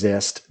doesn't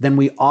exist, then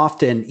we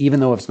often, even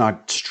though it's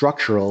not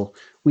structural,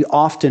 we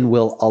often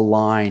will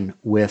align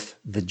with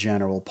the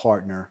general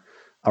partner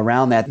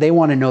around that. They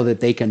want to know that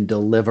they can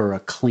deliver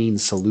a clean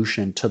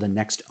solution to the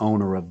next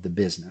owner of the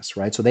business,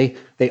 right? So they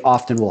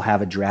often will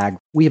have a drag.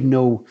 We have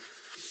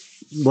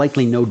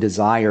likely no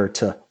desire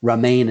to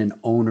remain an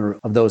owner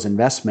of those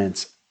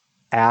investments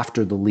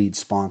after the lead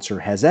sponsor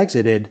has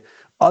exited,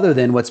 other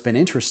than what's been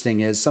interesting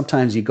is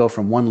sometimes you go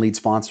from one lead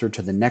sponsor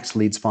to the next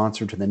lead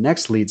sponsor to the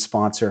next lead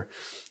sponsor.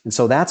 And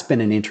so that's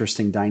been an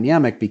interesting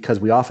dynamic because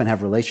we often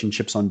have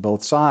relationships on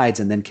both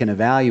sides and then can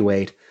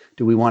evaluate,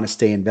 do we want to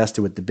stay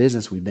invested with the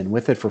business? We've been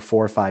with it for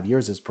 4 or 5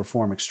 years. It's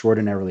performed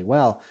extraordinarily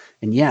well.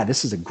 And yeah,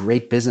 this is a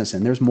great business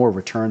and there's more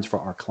returns for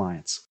our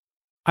clients.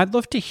 I'd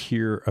love to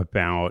hear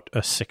about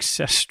a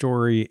success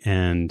story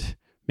and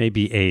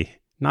maybe a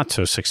not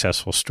so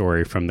successful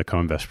story from the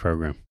co-invest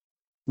program.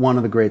 One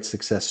of the great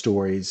success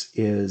stories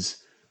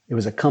is It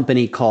was a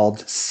company called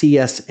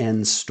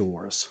CSN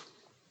Stores,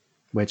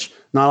 which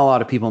not a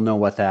lot of people know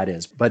what that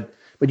is, but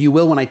you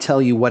will when I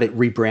tell you what it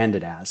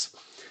rebranded as.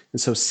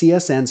 And so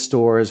CSN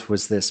Stores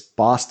was this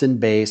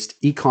Boston-based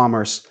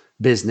e-commerce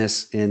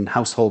business in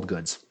household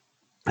goods.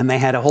 And they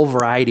had a whole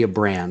variety of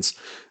brands.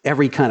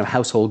 Every kind of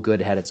household good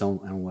had its own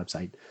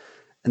website.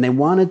 And they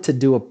wanted to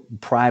do a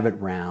private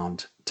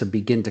round to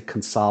begin to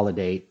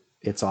consolidate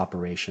its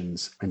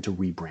operations and to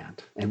rebrand,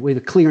 and with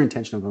a clear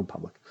intention of going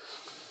public.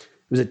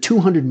 It was a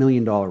 $200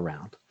 million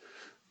round.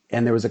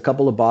 And there was a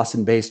couple of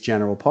Boston-based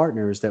general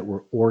partners that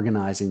were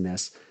organizing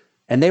this,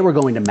 and they were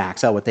going to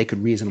max out what they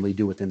could reasonably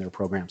do within their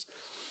programs.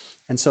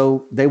 And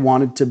so they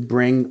wanted to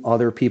bring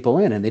other people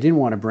in, and they didn't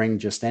want to bring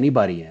just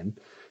anybody in.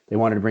 They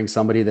wanted to bring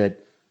somebody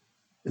that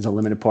is a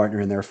limited partner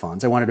in their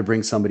funds. They wanted to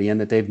bring somebody in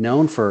that they've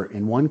known for,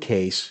 in one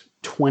case,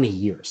 20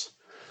 years.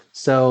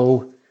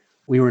 So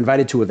we were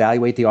invited to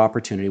evaluate the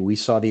opportunity. We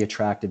saw the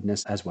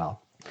attractiveness as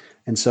well.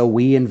 And so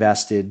we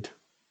invested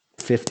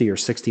 $50 or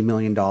 $60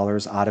 million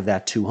out of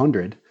that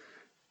 200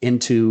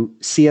 into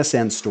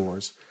CSN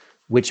Stores,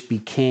 which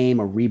became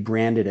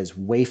rebranded as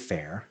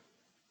Wayfair,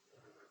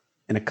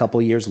 and a couple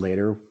of years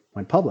later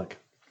went public.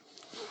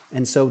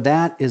 And so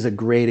that is a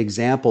great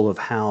example of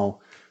how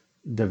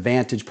the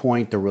vantage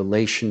point, the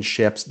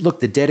relationships, look,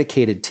 the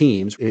dedicated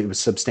teams, it was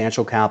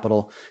substantial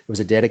capital. It was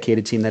a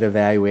dedicated team that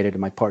evaluated,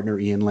 and my partner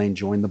Ian Lane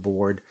joined the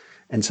board.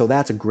 And so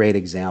that's a great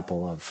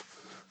example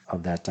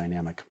of that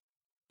dynamic.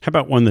 How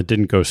about one that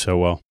didn't go so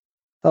well?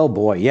 Oh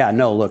boy, yeah,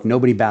 no, look,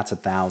 nobody bats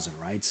 1,000,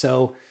 right?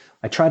 So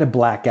I try to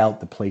black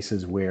out the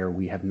places where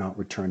we have not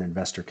returned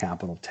investor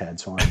capital, Ted.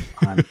 So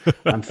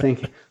I'm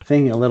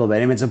thinking a little bit.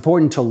 I mean, it's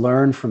important to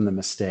learn from the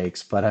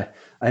mistakes, but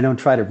I don't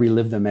try to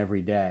relive them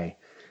every day.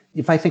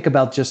 If I think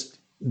about just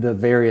the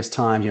various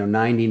times,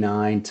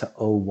 99 to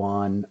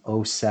 01,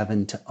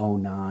 07 to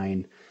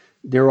 09,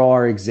 there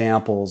are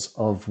examples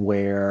of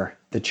where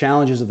the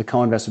challenges of the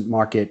co-investment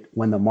market,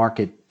 when the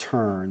market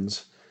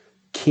turns,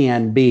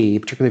 can be,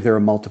 particularly if there are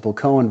multiple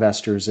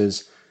co-investors,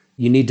 is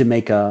you need to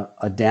make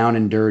a down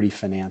and dirty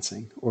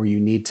financing, or you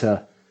need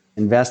to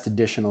invest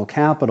additional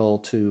capital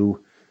to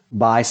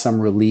buy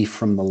some relief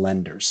from the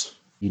lenders.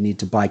 You need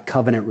to buy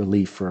covenant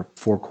relief for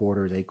 4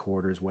 quarters, 8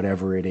 quarters,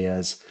 whatever it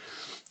is.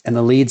 And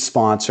the lead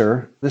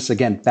sponsor, this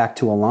again, back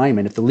to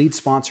alignment. If the lead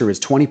sponsor is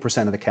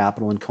 20% of the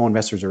capital and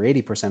co-investors are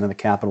 80% of the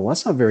capital,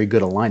 that's not very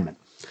good alignment.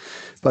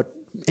 But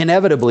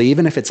inevitably,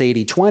 even if it's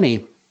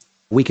 80-20,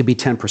 we could be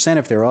 10%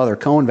 if there are other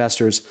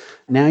co-investors.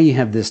 Now you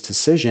have this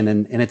decision,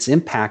 and it's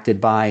impacted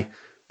by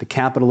the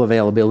capital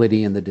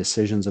availability and the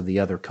decisions of the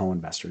other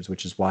co-investors,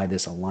 which is why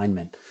this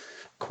alignment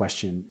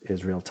question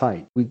is real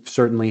tight. We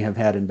certainly have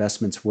had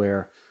investments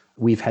where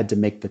we've had to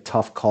make the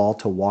tough call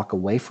to walk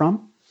away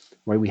from,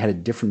 where we had a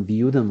different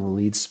view than the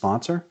lead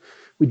sponsor.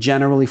 We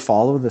generally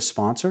follow the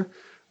sponsor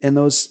in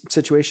those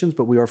situations,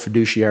 but we are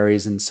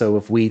fiduciaries. And so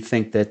if we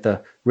think that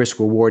the risk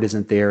reward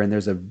isn't there and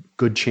there's a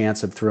good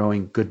chance of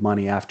throwing good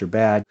money after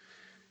bad,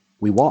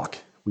 we walk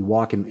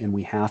and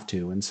we have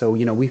to. And so,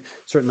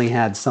 we've certainly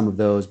had some of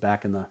those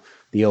back in the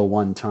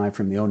 01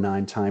 timeframe, the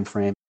 09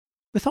 timeframe.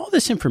 With all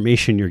this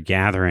information you're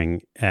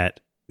gathering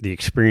at the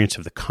experience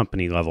of the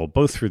company level,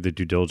 both through the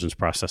due diligence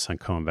process on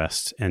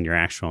co-invest and your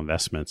actual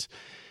investments,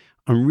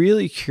 I'm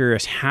really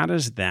curious, how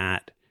does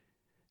that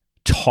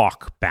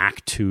talk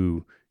back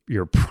to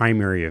your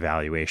primary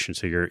evaluation?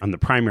 So you're on the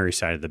primary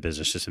side of the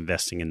business, just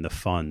investing in the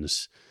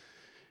funds.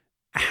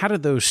 How do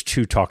those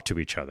two talk to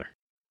each other?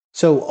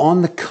 So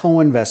on the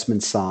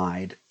co-investment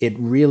side, it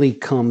really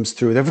comes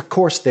through. Of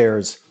course,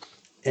 there's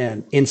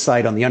an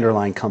insight on the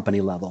underlying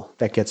company level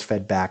that gets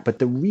fed back. But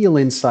the real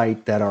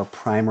insight that our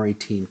primary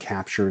team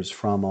captures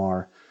from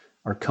our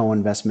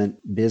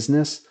co-investment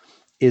business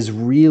is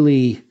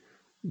really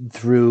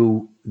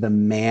through the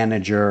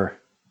manager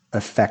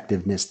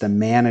effectiveness, the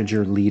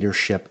manager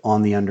leadership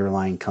on the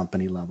underlying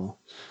company level.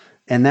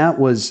 And that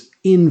was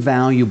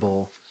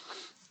invaluable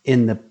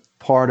in the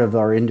part of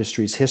our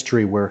industry's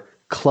history where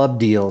club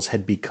deals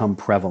had become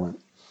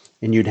prevalent.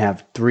 And you'd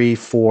have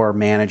 3-4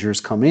 managers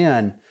come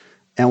in.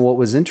 And what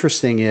was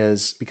interesting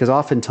is, because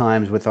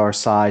oftentimes with our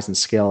size and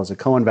scale as a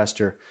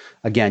co-investor,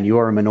 again, you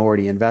are a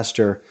minority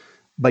investor,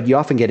 but you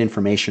often get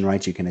information,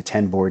 right? You can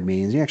attend board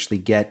meetings. You actually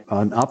get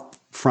an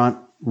upfront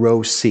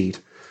row seat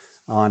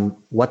on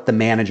what the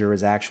manager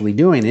is actually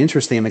doing.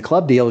 Interesting, in the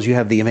club deals, you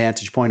have the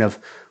vantage point of,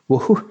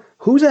 well,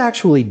 who's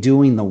actually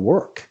doing the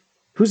work?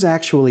 Who's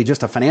actually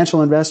just a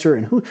financial investor?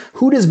 And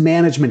who does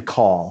management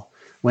call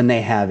when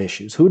they have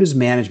issues? Who does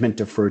management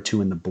defer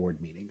to in the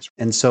board meetings?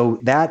 And so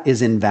that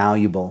is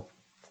invaluable.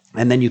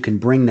 And then you can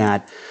bring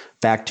that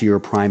back to your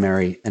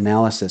primary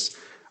analysis.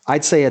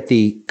 I'd say at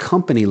the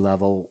company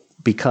level,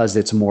 because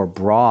it's more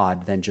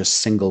broad than just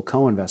single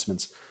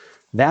co-investments,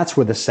 that's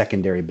where the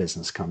secondary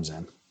business comes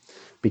in.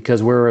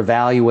 Because we're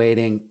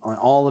evaluating on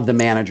all of the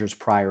manager's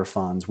prior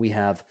funds. We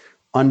have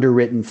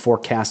underwritten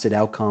forecasted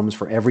outcomes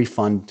for every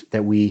fund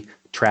that we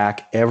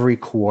track every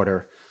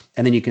quarter.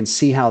 And then you can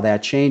see how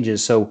that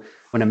changes. So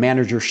when a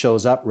manager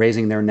shows up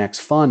raising their next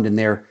fund and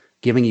they're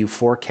giving you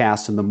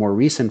forecasts of the more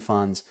recent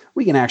funds,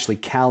 we can actually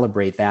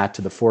calibrate that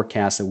to the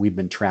forecast that we've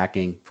been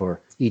tracking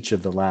for each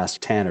of the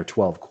last 10 or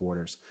 12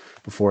 quarters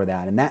before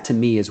that. And that to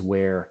me is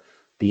where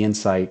the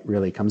insight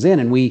really comes in.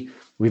 And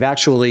we've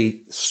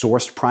actually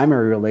sourced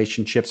primary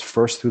relationships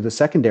first through the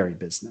secondary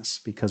business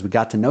because we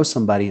got to know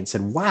somebody and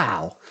said,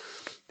 wow,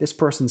 this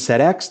person said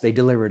X, they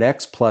delivered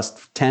X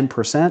plus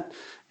 10%.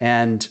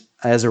 And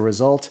as a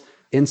result,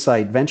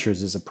 Insight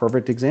Ventures is a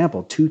perfect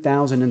example.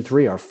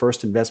 2003, our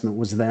first investment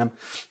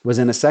was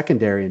in a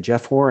secondary. And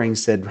Jeff Horing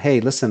said, hey,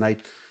 listen,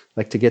 I'd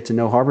like to get to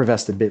know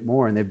HarbourVest a bit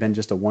more. And they've been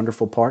just a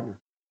wonderful partner.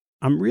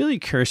 I'm really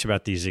curious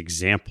about these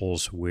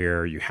examples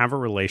where you have a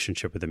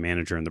relationship with a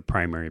manager in the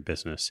primary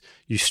business.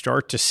 You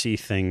start to see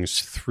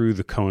things through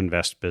the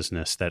co-invest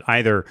business that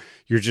either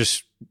you're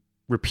just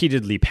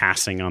repeatedly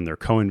passing on their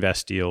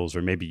co-invest deals,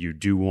 or maybe you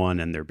do one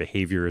and their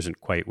behavior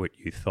isn't quite what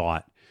you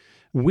thought.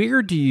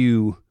 Where do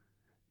you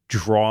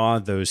draw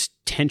those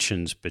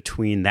tensions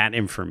between that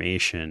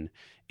information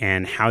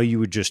and how you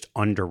would just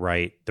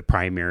underwrite the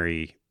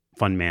primary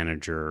fund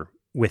manager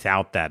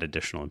without that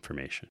additional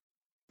information?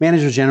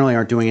 Managers generally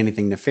aren't doing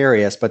anything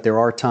nefarious, but there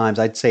are times,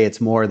 I'd say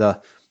it's more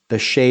the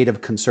shade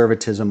of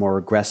conservatism or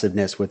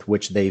aggressiveness with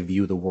which they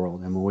view the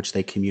world and with which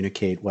they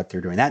communicate what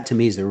they're doing. That to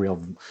me is the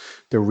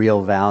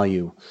real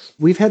value.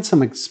 We've had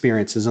some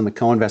experiences on the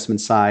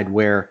co-investment side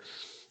where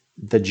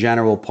the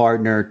general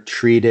partner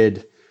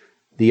treated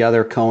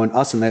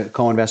us and the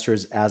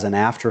co-investors as an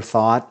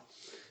afterthought,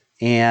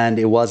 and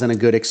it wasn't a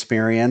good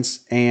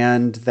experience.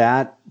 And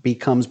that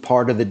becomes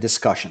part of the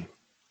discussion.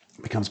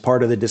 It becomes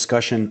part of the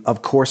discussion,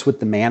 of course, with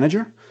the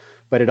manager,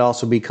 but it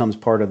also becomes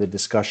part of the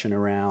discussion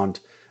around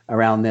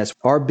this.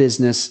 Our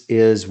business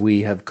is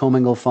we have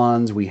commingled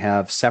funds, we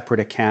have separate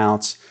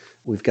accounts,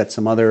 we've got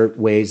some other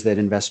ways that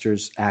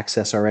investors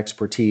access our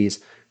expertise.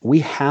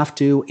 We have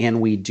to, and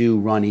we do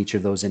run each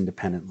of those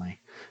independently.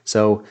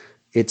 So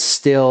it's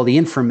still, the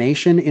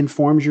information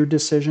informs your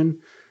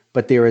decision,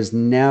 but there is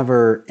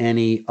never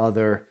any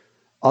other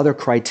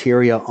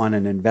criteria on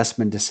an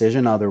investment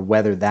decision other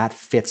whether that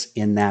fits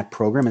in that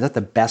program. Is that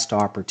the best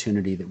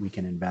opportunity that we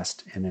can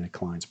invest in a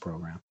client's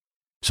program?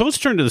 So let's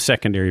turn to the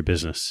secondary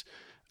business.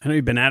 I know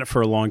you've been at it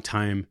for a long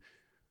time.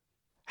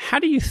 How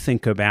do you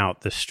think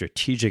about the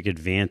strategic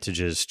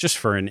advantages just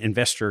for an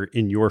investor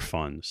in your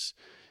funds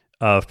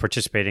of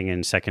participating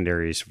in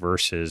secondaries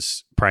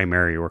versus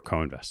primary or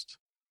co-invest?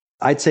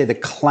 I'd say the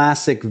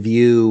classic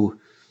view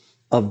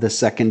of the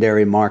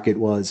secondary market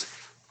was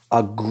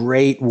a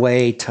great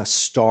way to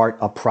start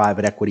a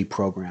private equity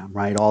program,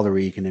 right? All the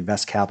way you can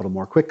invest capital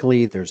more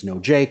quickly. There's no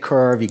J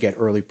curve. You get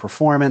early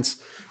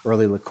performance,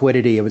 early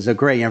liquidity. It was a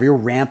great, if you're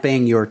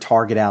ramping your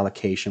target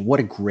allocation, what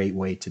a great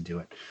way to do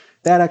it.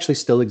 That actually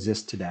still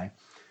exists today.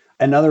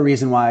 Another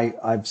reason why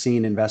I've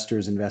seen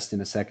investors invest in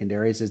a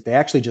secondaries is they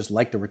actually just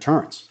like the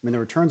returns. I mean, the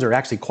returns are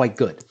actually quite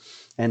good.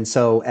 And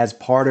so as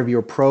part of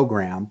your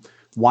program,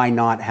 why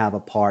not have a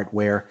part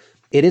where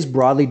it is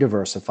broadly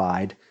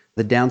diversified?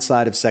 The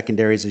downside of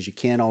secondaries is you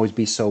can't always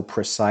be so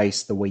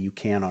precise the way you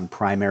can on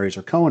primaries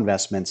or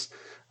co-investments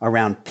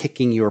around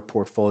picking your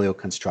portfolio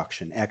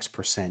construction.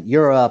 X%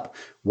 Europe,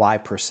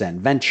 Y%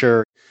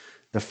 venture.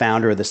 The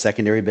founder of the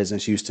secondary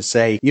business used to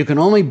say, you can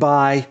only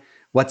buy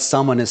what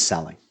someone is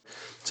selling.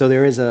 So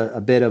there is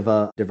a bit of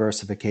a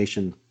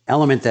diversification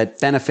element that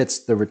benefits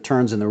the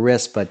returns and the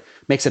risk, but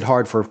makes it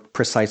hard for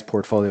precise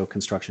portfolio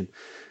construction.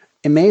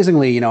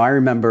 Amazingly, I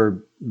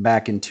remember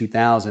back in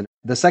 2000,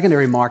 the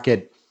secondary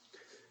market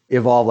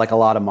evolved like a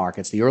lot of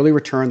markets. The early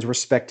returns were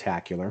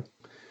spectacular.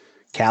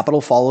 Capital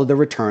followed the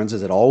returns,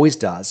 as it always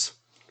does.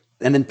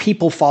 And then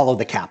people followed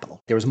the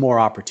capital. There was more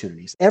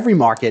opportunities. Every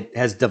market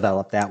has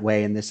developed that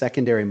way, and the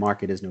secondary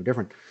market is no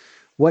different.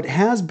 What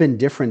has been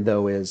different,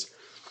 though, is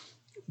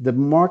the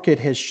market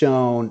has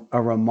shown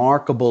a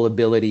remarkable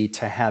ability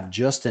to have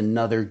just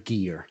another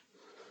gear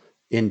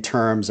in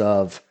terms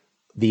of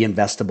the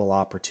investable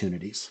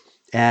opportunities.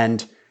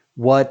 And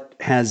what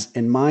has,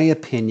 in my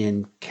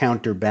opinion,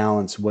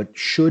 counterbalanced what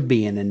should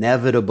be an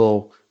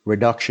inevitable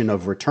reduction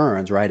of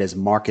returns, right, as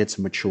markets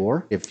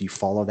mature, if you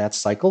follow that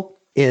cycle,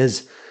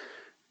 is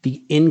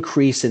the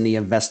increase in the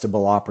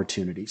investable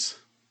opportunities.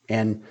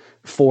 And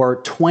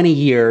for 20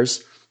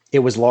 years, it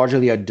was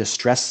largely a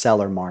distressed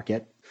seller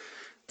market.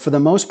 For the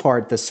most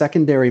part, the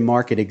secondary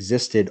market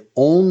existed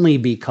only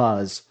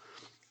because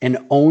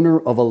an owner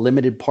of a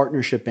limited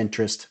partnership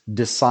interest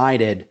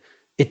decided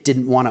it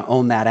didn't want to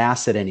own that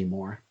asset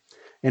anymore.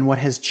 And what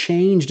has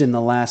changed in the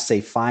last,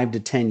 say, 5 to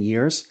 10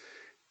 years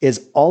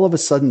is all of a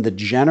sudden the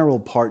general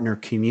partner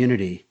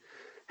community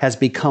has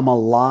become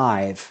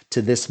alive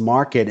to this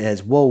market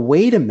as, well,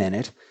 wait a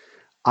minute,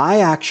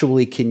 I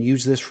actually can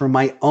use this for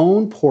my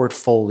own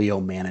portfolio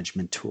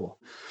management tool.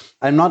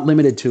 I'm not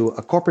limited to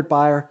a corporate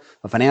buyer,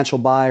 a financial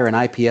buyer, an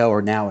IPO,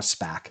 or now a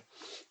SPAC.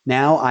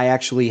 Now I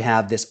actually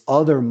have this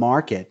other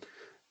market.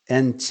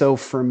 And so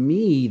for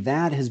me,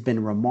 that has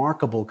been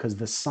remarkable because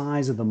the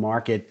size of the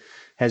market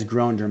has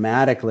grown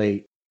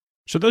dramatically.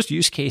 So those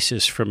use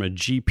cases from a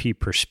GP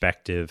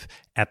perspective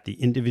at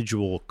the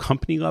individual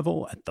company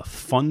level, at the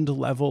fund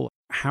level,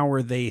 how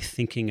are they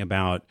thinking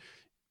about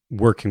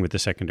working with the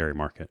secondary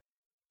market?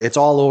 It's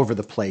all over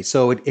the place.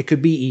 So it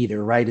could be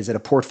either, right? Is it a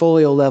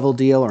portfolio level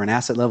deal or an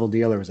asset level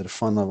deal, or is it a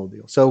fund level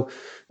deal? So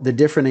the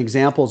different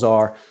examples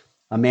are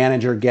a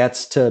manager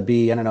gets to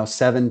be,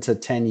 7 to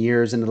 10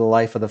 years into the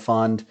life of the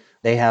fund.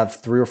 They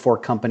have 3 or 4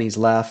 companies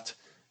left.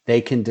 They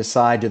can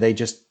decide, do they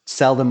just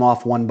sell them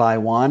off one by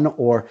one,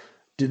 or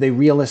do they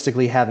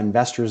realistically have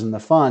investors in the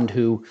fund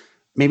who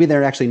maybe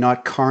they're actually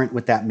not current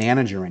with that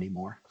manager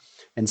anymore?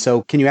 And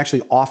so can you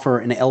actually offer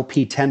an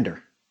LP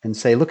tender and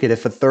say, look,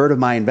 if a third of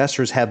my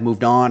investors have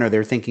moved on, or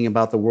they're thinking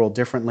about the world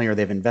differently, or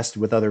they've invested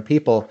with other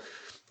people,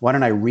 why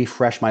don't I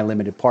refresh my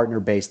limited partner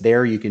base?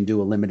 There you can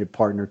do a limited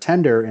partner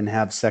tender and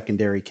have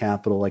secondary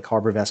capital like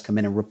HarbourVest come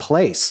in and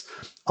replace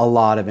a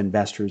lot of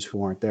investors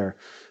who aren't there.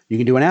 You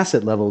can do an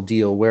asset level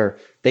deal where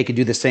they could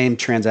do the same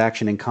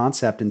transaction and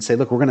concept and say,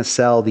 look, we're going to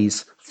sell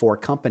these 4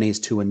 companies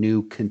to a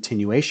new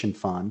continuation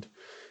fund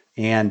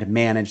and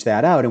manage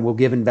that out. And we'll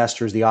give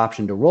investors the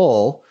option to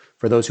roll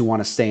for those who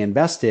want to stay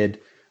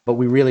invested, but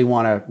we really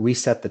want to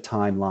reset the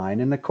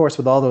timeline. And of course,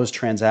 with all those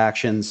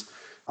transactions,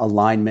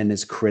 alignment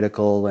is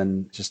critical,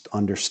 and just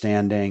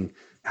understanding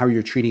how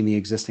you're treating the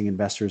existing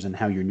investors and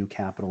how your new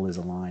capital is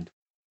aligned.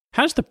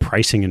 How's the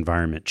pricing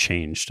environment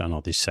changed on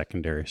all these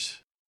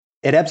secondaries?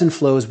 It ebbs and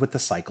flows with the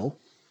cycle.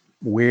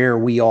 Where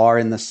we are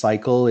in the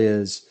cycle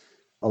is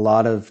a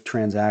lot of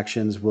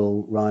transactions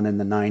will run in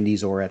the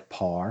 90s or at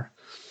par.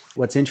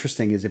 What's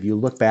interesting is if you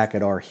look back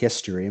at our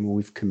history,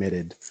 we've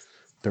committed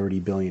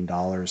 $30 billion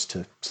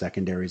to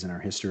secondaries in our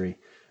history,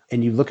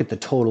 and you look at the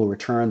total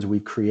returns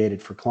we've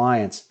created for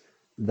clients,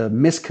 the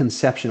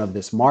misconception of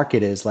this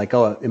market is like,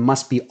 oh, it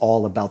must be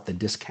all about the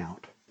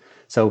discount.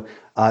 So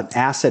an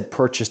asset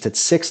purchased at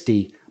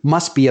 60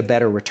 must be a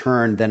better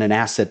return than an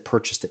asset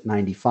purchased at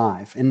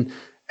 95.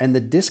 And the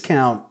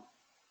discount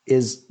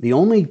is the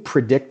only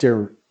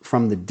predictor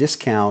from the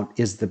discount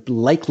is the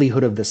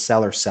likelihood of the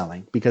seller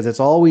selling, because it's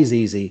always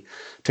easy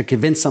to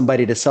convince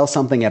somebody to sell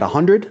something at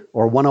 100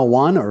 or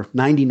 101 or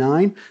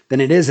 99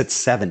 than it is at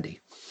 70.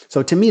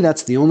 So to me,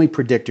 that's the only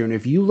predictor. And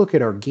if you look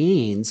at our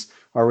gains,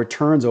 our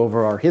returns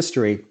over our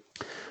history,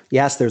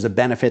 yes, there's a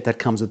benefit that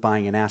comes with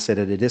buying an asset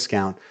at a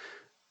discount,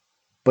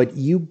 but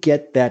you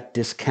get that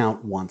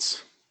discount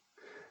once.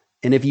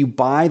 And if you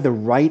buy the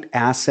right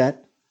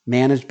asset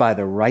managed by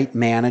the right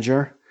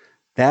manager,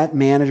 that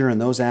manager and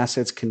those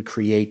assets can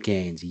create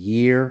gains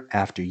year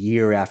after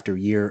year after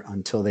year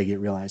until they get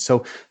realized.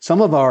 So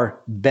some of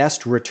our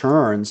best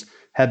returns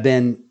have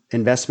been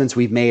investments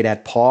we've made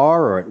at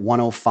par or at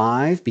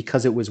 105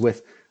 because it was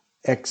with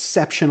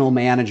exceptional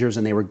managers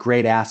and they were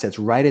great assets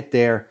right at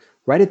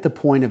the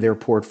point of their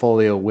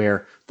portfolio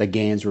where the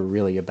gains were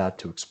really about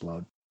to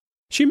explode.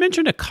 So you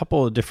mentioned a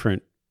couple of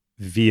different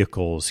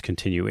vehicles,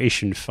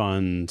 continuation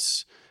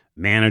funds,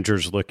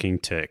 managers looking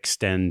to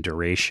extend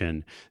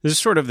duration. This is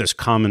sort of this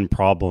common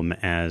problem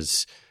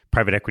as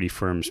private equity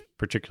firms,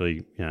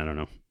 particularly,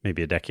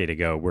 maybe a decade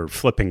ago, were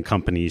flipping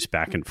companies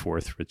back and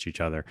forth with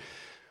each other.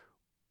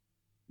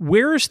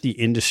 Where is the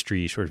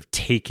industry sort of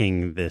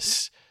taking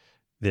this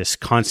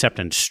concept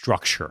and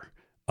structure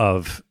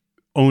of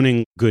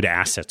owning good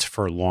assets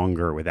for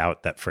longer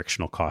without that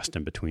frictional cost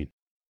in between?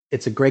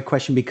 It's a great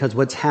question, because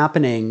what's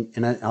happening,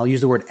 and I'll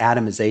use the word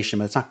atomization,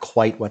 but it's not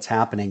quite what's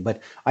happening,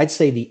 but I'd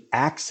say the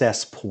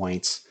access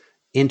points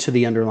into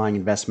the underlying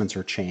investments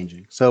are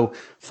changing. So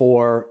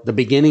for the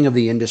beginning of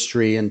the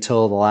industry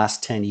until the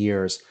last 10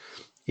 years,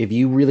 if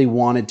you really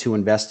wanted to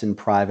invest in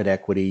private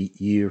equity,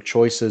 your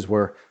choices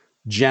were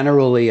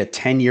generally a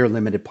 10-year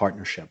limited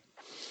partnership.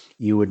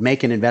 You would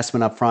make an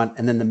investment up front,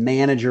 and then the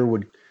manager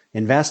would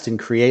invest and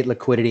create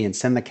liquidity and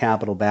send the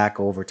capital back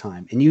over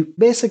time. And you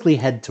basically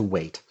had to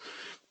wait.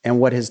 And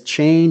what has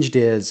changed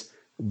is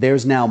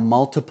there's now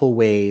multiple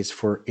ways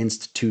for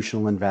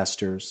institutional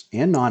investors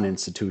and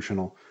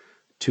non-institutional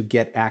to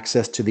get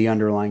access to the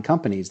underlying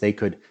companies. They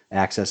could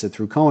access it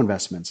through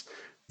co-investments.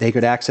 They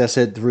could access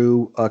it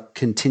through a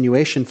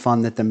continuation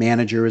fund that the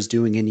manager is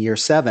doing in year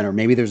 7, or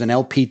maybe there's an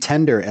LP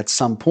tender at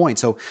some point.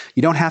 So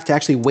you don't have to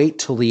actually wait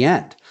till the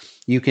end.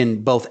 You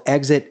can both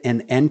exit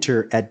and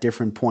enter at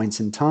different points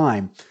in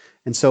time.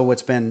 And so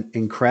what's been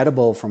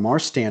incredible from our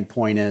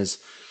standpoint is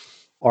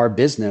our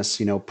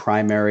business,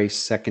 primary,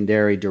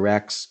 secondary,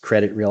 directs,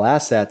 credit, real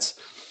assets.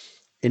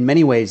 In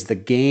many ways,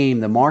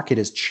 the market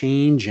is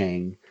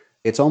changing.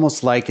 It's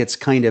almost like it's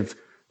kind of,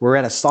 we're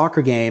at a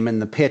soccer game in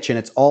the pitch and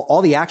it's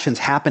all the action's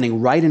happening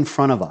right in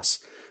front of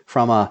us,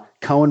 from a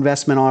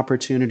co-investment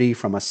opportunity,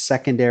 from a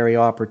secondary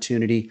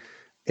opportunity.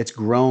 It's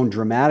grown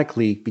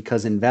dramatically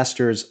because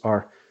investors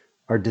are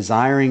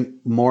desiring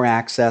more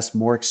access,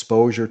 more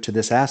exposure to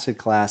this asset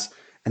class,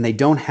 and they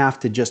don't have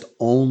to just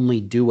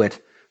only do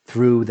it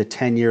through the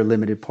 10-year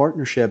limited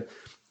partnership.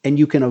 And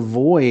you can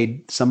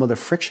avoid some of the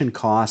friction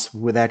costs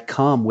that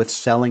come with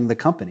selling the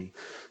company.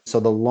 So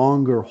the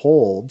longer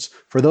holds,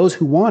 for those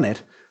who want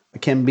it,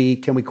 can be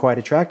quite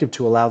attractive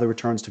to allow the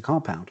returns to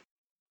compound.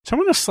 So I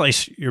want to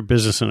slice your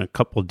business in a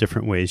couple of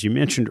different ways. You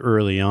mentioned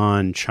early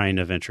on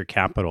China venture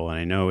capital, and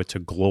I know it's a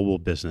global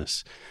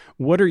business.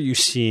 What are you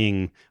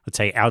seeing, let's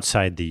say,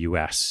 outside the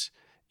U.S.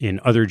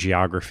 in other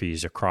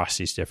geographies across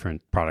these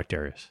different product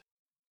areas?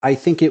 I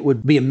think it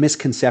would be a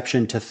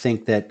misconception to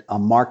think that a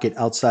market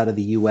outside of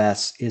the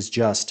U.S. is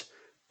just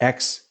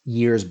X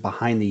years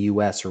behind the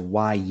U.S. or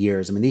Y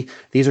years. I mean,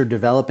 these are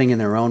developing in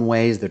their own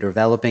ways. They're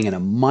developing at a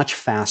much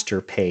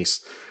faster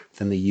pace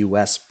than the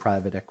U.S.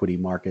 private equity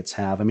markets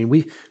have. I mean,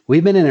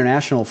 we've been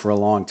international for a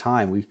long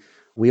time.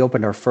 We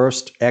opened our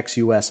first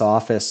ex-U.S.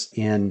 office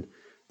in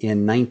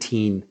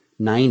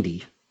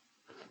 1990,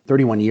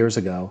 31 years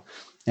ago,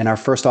 and our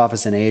first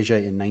office in Asia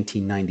in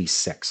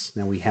 1996.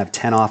 Now we have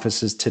 10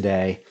 offices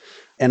today,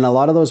 and a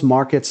lot of those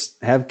markets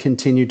have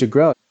continued to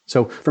grow.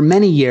 So for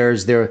many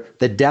years,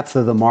 the depth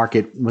of the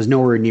market was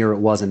nowhere near it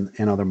was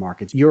in other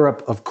markets.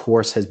 Europe, of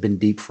course, has been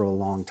deep for a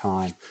long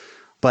time,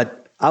 but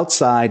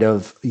outside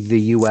of the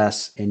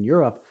US and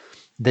Europe,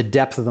 the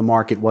depth of the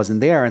market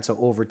wasn't there. And so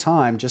over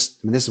time, this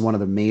is one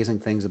of the amazing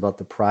things about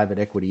the private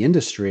equity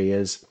industry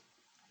is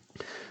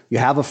you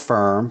have a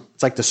firm,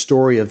 it's like the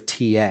story of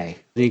TA.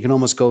 You can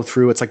almost go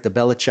through, it's like the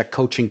Belichick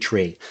coaching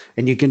tree,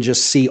 and you can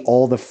just see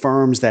all the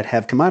firms that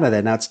have come out of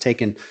that. Now it's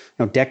taken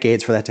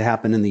decades for that to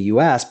happen in the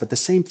US, but the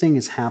same thing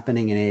is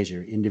happening in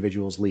Asia.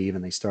 Individuals leave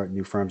and they start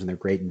new firms and they're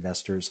great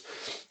investors.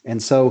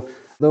 And so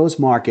those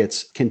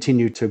markets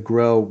continue to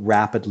grow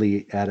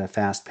rapidly at a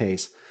fast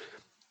pace.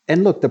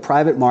 And look, the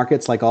private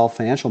markets, like all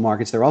financial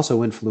markets, they're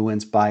also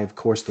influenced by, of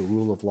course, the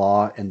rule of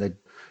law and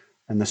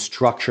the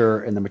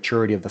structure and the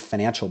maturity of the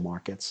financial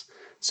markets.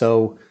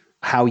 So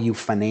how you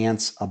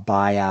finance a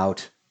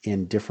buyout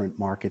in different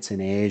markets in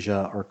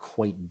Asia are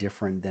quite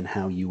different than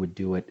how you would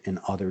do it in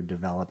other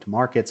developed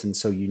markets. And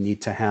so you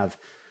need to have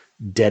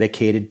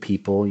dedicated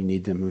people.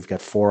 We've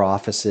got 4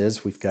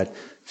 offices. We've got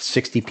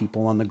 60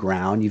 people on the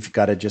ground. You've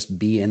got to just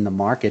be in the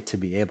market to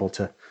be able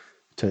to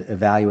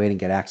evaluate and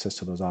get access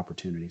to those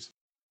opportunities.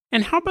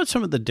 And how about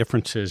some of the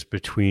differences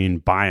between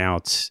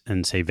buyouts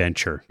and, say,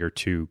 venture, your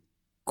two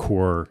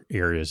core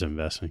areas of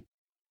investing?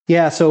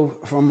 Yeah, so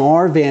from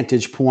our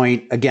vantage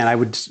point, again, I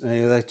would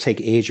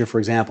take Asia, for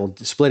example,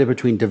 split it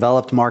between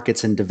developed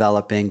markets and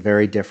developing,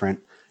 very different.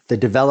 The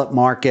developed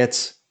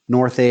markets,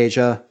 North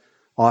Asia,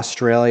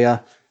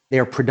 Australia, they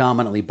are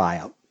predominantly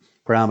buyout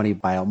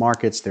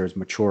markets. There's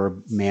mature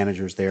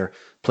managers there.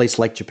 Place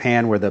like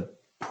Japan, where the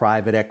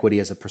private equity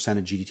as a percent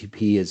of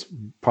GDP is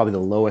probably the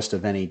lowest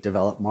of any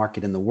developed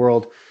market in the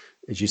world.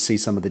 As you see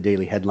some of the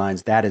daily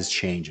headlines, that is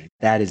changing.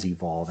 That is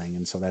evolving.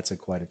 And so that's a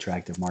quite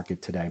attractive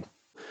market today.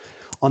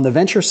 On the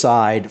venture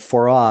side,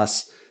 for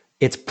us,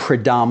 it's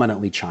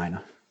predominantly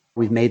China.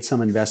 We've made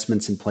some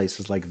investments in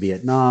places like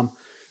Vietnam,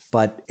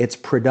 but it's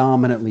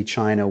predominantly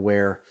China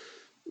where,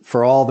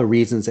 for all the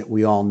reasons that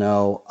we all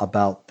know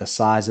about the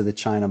size of the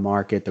China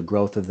market, the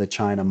growth of the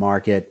China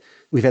market,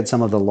 we've had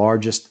some of the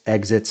largest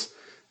exits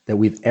that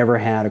we've ever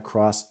had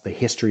across the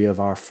history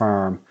of our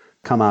firm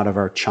come out of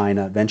our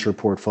China venture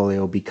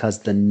portfolio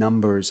because the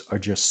numbers are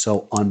just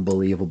so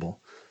unbelievable.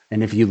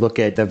 And if you look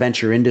at the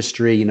venture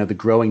industry, the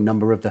growing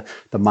number of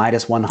the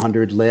Midas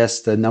 100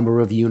 list, the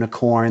number of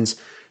unicorns,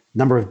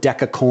 number of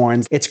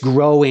decacorns, it's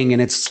growing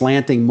and it's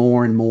slanting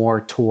more and more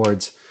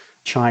towards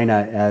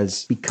China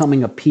as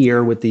becoming a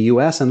peer with the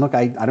US. And look,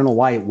 I don't know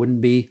why it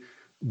wouldn't be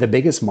the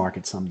biggest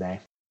market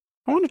someday.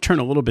 I want to turn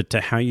a little bit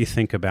to how you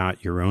think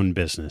about your own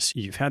business.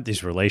 You've had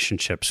these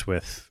relationships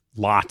with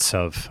lots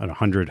of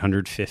 100,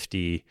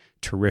 150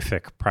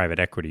 terrific private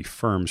equity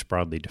firms,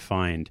 broadly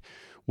defined.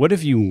 What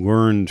have you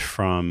learned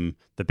from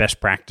the best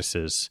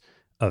practices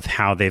of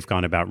how they've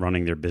gone about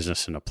running their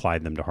business and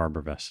applied them to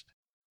HarbourVest?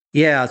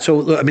 Yeah. So,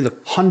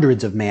 look,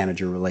 hundreds of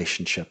manager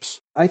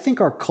relationships. I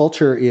think our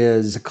culture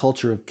is a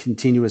culture of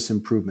continuous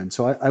improvement.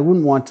 So I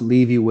wouldn't want to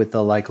leave you with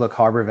look,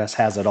 HarbourVest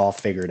has it all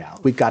figured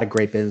out. We've got a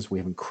great business. We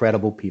have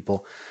incredible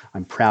people.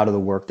 I'm proud of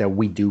the work that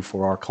we do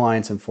for our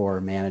clients and for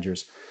our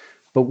managers.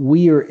 But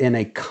we are in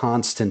a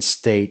constant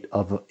state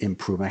of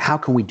improvement. How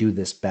can we do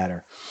this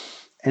better?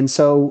 And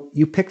so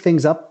you pick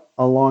things up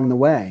along the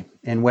way.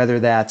 And whether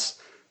that's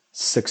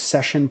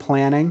succession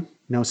planning,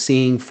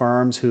 seeing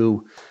firms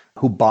who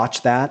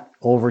botch that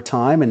over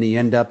time and you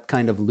end up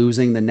kind of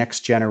losing the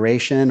next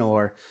generation,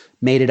 or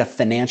made it a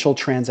financial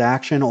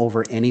transaction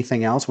over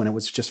anything else when it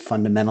was just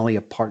fundamentally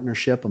a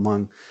partnership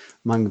among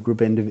a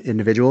group of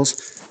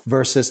individuals,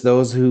 versus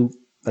those who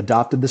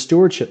adopted the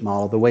stewardship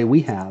model the way we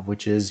have,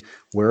 which is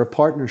we're a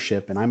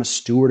partnership and I'm a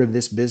steward of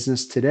this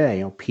business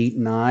today. Pete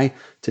and I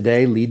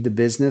today lead the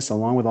business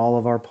along with all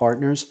of our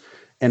partners.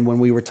 And when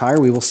we retire,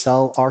 we will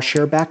sell our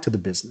share back to the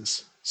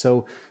business.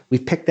 So we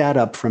picked that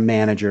up from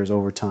managers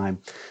over time.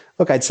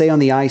 Look, I'd say on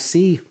the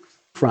IC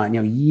front,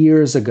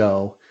 years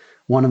ago,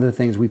 one of the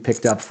things we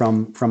picked up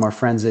from our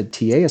friends at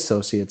TA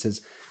Associates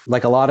is,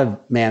 like a lot of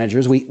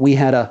managers, we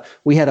had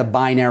a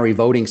binary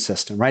voting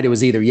system, right? It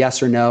was either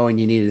yes or no, and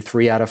you needed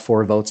 3 out of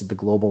 4 votes at the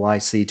global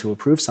IC to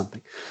approve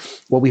something.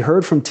 What we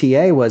heard from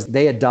TA was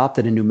they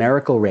adopted a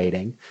numerical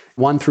rating,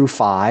 1 through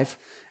 5,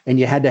 and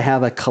you had to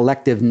have a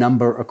collective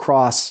number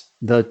across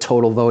the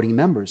total voting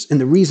members. And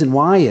the reason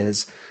why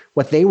is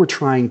what they were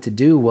trying to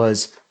do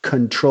was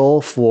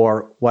control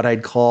for what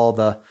I'd call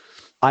the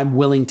I'm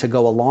willing to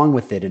go along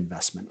with it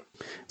investment.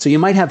 So you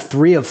might have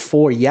 3 of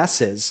 4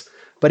 yeses,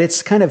 but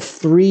it's kind of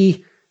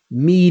 3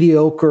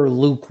 mediocre,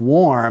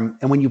 lukewarm.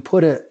 And when you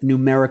put a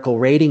numerical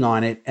rating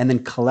on it and then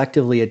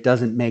collectively it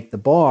doesn't make the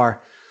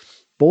bar,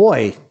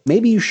 boy,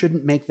 maybe you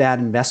shouldn't make that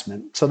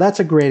investment. So that's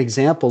a great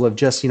example of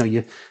just,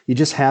 you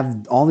just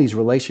have all these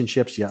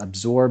relationships, you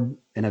absorb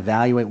and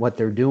evaluate what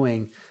they're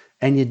doing,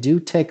 and you do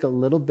take a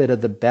little bit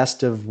of the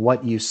best of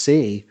what you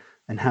see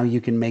and how you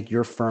can make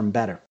your firm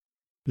better.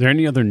 Are there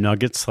any other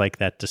nuggets like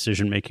that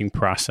decision-making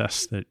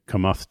process that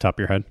come off the top of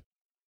your head?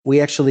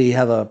 We actually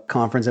have a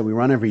conference that we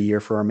run every year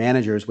for our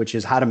managers, which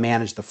is how to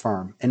manage the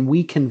firm. And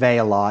we convey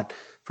a lot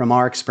from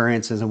our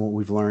experiences and what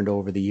we've learned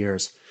over the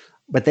years.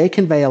 But they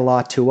convey a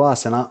lot to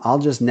us. And I'll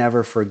just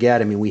never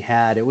forget. I mean,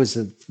 it was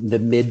the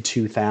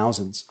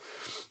mid-2000s.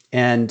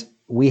 And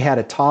we had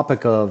a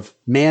topic of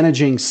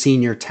managing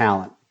senior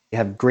talent. You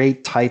have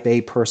great type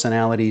A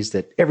personalities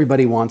that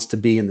everybody wants to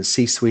be in the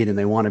C-suite and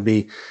they want to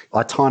be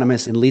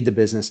autonomous and lead the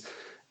business.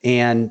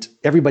 And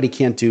everybody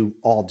can't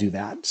all do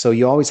that. So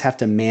you always have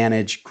to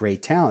manage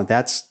great talent.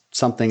 That's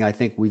something I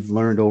think we've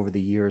learned over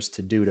the years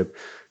to do, to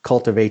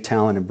cultivate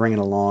talent and bring it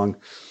along.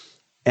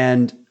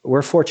 And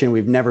we're fortunate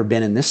we've never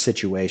been in this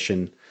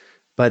situation,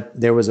 but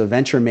there was a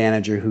venture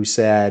manager who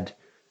said,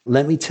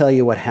 let me tell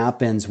you what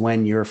happens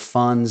when your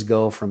funds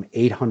go from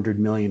 800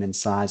 million in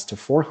size to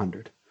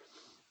 400.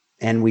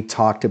 And we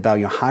talked about,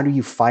 how do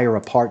you fire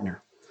a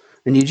partner?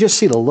 And you just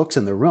see the looks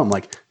in the room,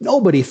 like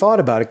nobody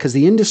thought about it because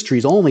the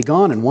industry's only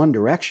gone in one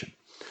direction.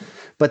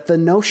 But the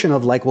notion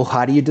of like, well,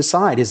 how do you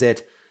decide? Is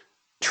it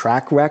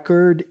track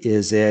record?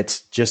 Is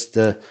it just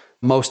the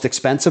most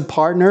expensive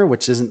partner,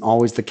 which isn't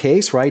always the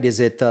case, right?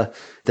 Is it the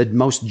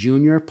most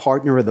junior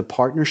partner of the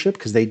partnership?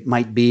 Because they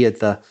might be at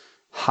the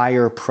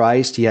higher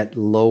priced yet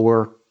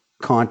lower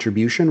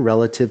contribution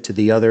relative to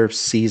the other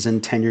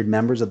seasoned tenured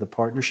members of the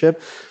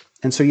partnership.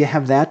 And so you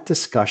have that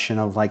discussion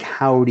of like,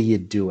 how do you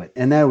do it?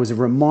 And that was a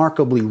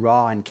remarkably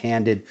raw and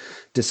candid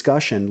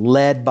discussion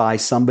led by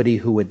somebody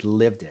who had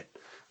lived it.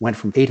 Went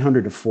from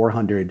 800 to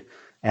 400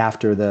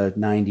 after the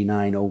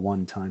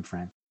 99-01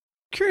 timeframe.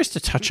 Curious to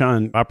touch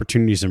on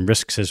opportunities and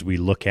risks as we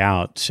look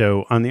out.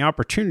 So on the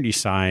opportunity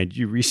side,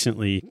 you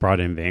recently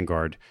brought in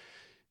Vanguard.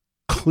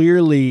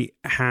 Clearly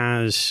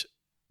has,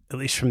 at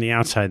least from the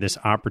outside, this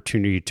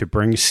opportunity to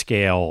bring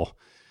scale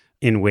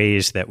in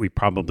ways that we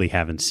probably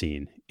haven't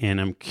seen. And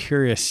I'm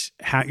curious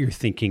how you're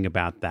thinking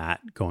about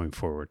that going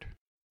forward.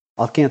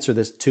 I'll answer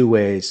this 2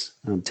 ways,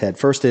 Ted.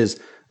 First is,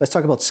 let's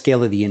talk about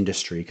scale of the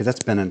industry, because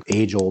that's been an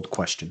age-old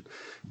question.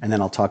 And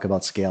then I'll talk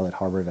about scale at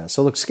HarbourVest.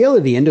 So look, scale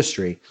of the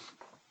industry,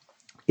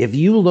 if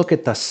you look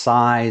at the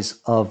size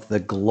of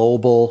the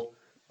global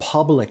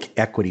public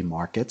equity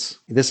markets,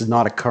 this is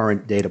not a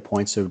current data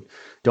point, so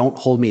don't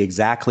hold me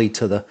exactly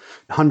to the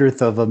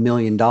 100th of $1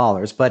 million,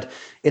 but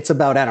it's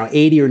about,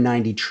 80 or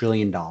 $90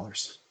 trillion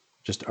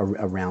just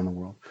around the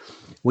world.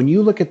 When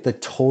you look at the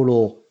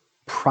total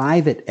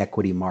private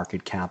equity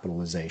market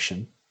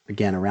capitalization,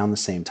 again, around the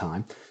same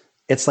time,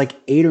 it's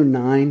like $8 or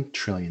 $9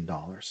 trillion.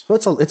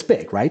 So it's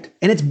big, right?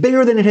 And it's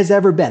bigger than it has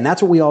ever been.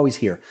 That's what we always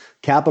hear.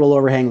 Capital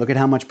overhang, look at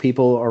how much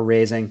people are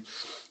raising.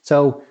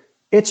 So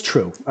it's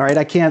true, all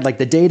right?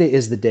 The data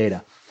is the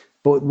data.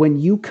 But when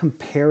you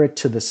compare it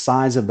to the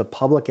size of the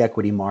public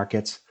equity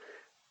markets,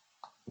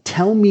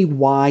 tell me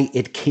why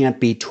it can't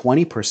be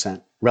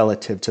 20%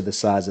 relative to the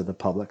size of the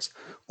publics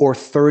or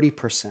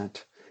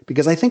 30%.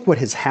 Because I think what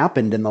has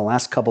happened in the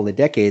last couple of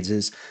decades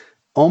is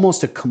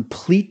almost a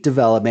complete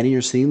development, and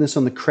you're seeing this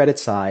on the credit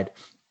side,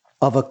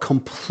 of a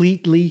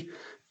completely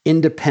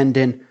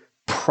independent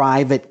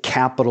private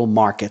capital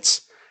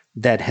markets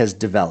that has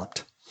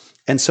developed.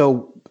 And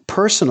so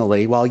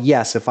personally, while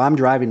yes, if I'm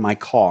driving my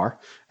car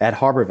at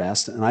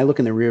HarbourVest and I look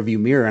in the rearview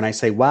mirror and I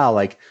say, wow,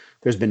 like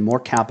there's been more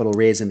capital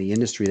raised in the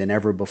industry than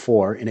ever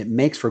before, and it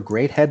makes for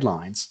great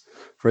headlines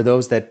for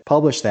those that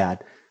publish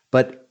that.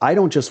 But I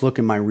don't just look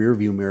in my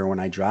rearview mirror when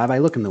I drive, I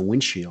look in the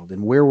windshield,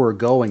 and where we're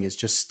going is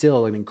just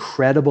still an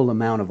incredible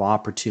amount of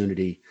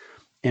opportunity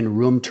and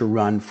room to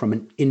run from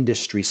an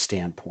industry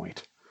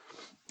standpoint.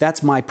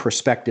 That's my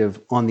perspective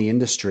on the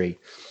industry.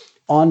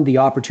 On the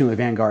opportunity with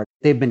Vanguard,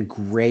 they've been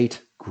great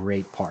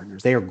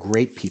partners. They are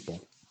great people.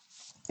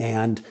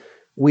 And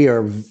we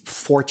are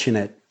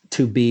fortunate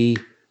to be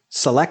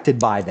selected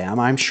by them.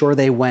 I'm sure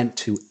they went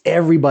to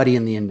everybody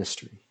in the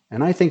industry.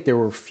 And I think there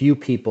were few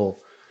people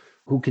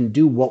who can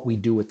do what we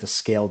do at the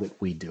scale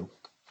that we do.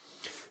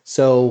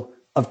 So,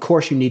 of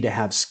course, you need to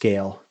have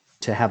scale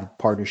to have a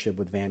partnership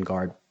with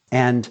Vanguard.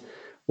 And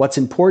what's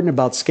important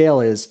about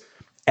scale is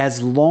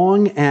As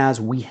long as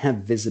we have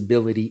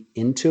visibility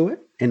into it,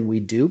 and we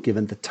do,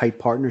 given the tight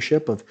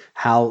partnership of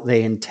how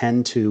they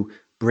intend to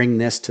bring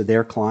this to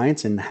their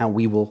clients and how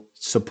we will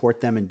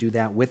support them and do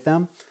that with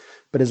them.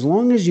 But as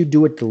long as you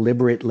do it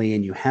deliberately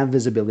and you have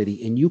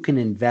visibility and you can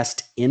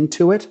invest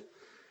into it,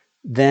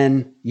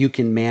 then you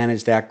can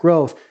manage that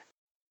growth.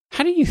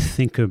 How do you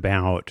think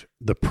about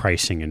the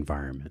pricing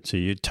environment? So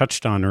you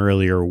touched on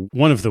earlier,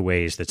 one of the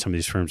ways that some of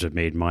these firms have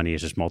made money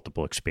is just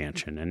multiple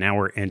expansion. And now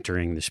we're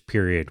entering this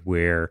period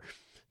where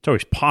it's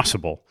always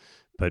possible,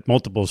 but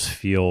multiples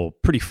feel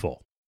pretty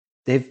full.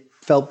 They've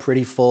felt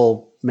pretty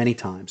full many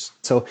times.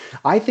 So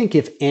I think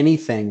if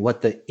anything,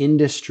 what the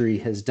industry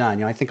has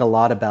done, I think a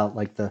lot about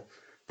like the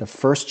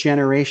first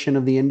generation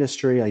of the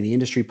industry, like the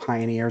industry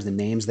pioneers, the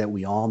names that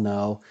we all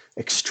know,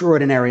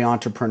 extraordinary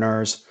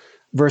entrepreneurs,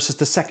 versus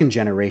the second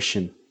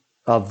generation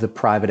of the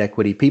private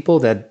equity people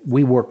that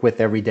we work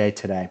with every day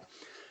today.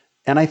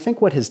 And I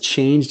think what has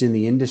changed in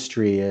the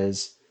industry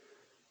is,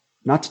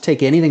 not to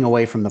take anything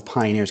away from the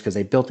pioneers, because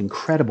they built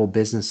incredible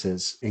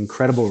businesses,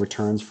 incredible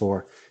returns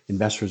for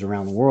investors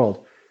around the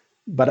world.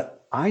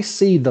 But I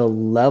see the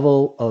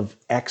level of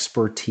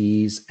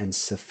expertise and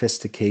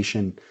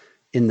sophistication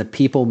in the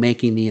people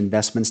making the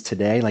investments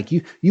today. Like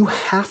you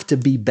have to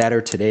be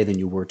better today than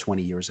you were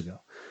 20 years ago,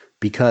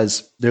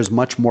 because there's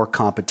much more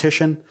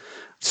competition.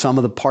 Some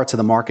of the parts of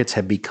the markets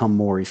have become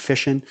more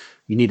efficient.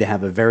 You need to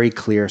have a very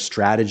clear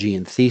strategy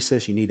and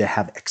thesis. You need to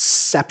have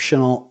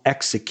exceptional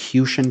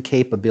execution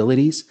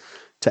capabilities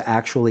to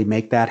actually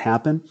make that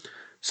happen.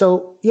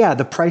 So yeah,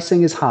 the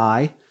pricing is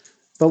high,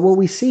 but what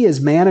we see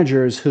is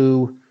managers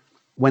who,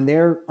 when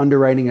they're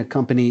underwriting a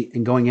company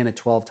and going in at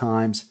 12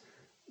 times,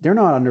 they're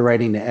not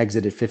underwriting to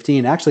exit at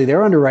 15. Actually,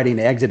 they're underwriting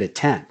to exit at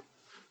 10.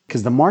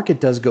 Because the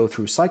market does go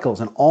through cycles,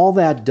 and all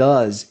that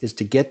does is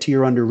to get to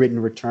your underwritten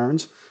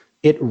returns.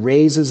 It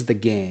raises the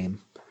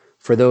game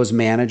for those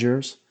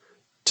managers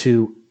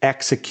to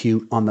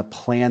execute on the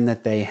plan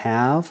that they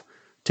have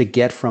to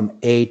get from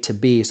A to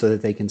B so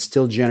that they can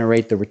still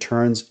generate the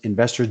returns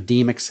investors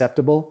deem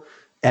acceptable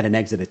at an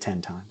exit at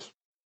 10 times.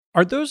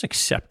 Are those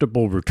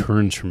acceptable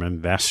returns from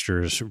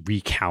investors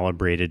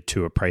recalibrated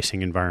to a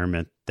pricing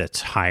environment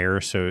that's higher?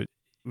 So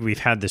we've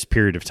had this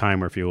period of time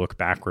where if you look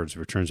backwards,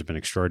 returns have been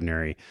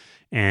extraordinary,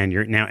 and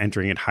you're now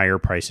entering at higher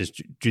prices.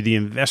 Do the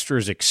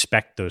investors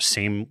expect those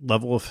same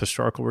level of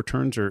historical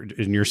returns, or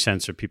in your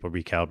sense, are people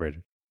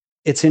recalibrated?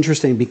 It's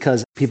interesting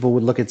because people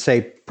would look at,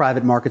 say,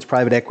 private markets,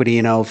 private equity,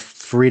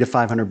 300 to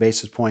 500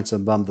 basis points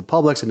above the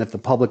publics. And if the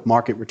public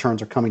market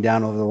returns are coming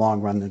down over the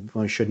long run, then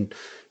really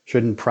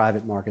shouldn't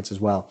private markets as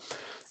well.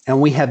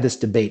 And we have this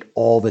debate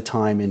all the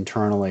time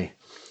internally.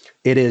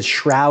 It is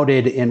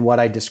shrouded in what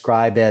I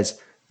describe as,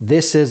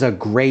 this is a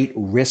great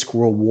risk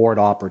reward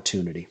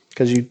opportunity,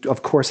 because you,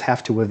 of course,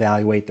 have to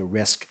evaluate the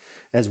risk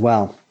as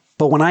well.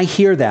 But when I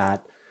hear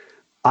that,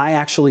 I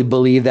actually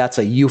believe that's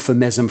a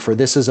euphemism for,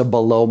 this is a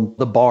below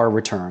the bar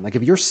return. Like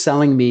if you're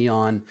selling me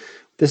on,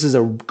 this is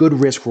a good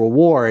risk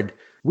reward,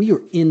 we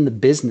are in the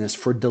business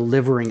for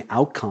delivering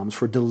outcomes,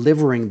 for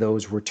delivering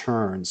those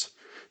returns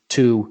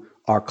to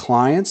our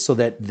clients so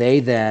that they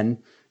then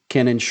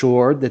can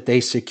ensure that they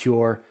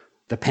secure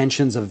the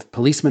pensions of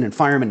policemen and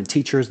firemen and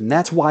teachers, and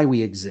that's why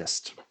we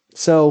exist.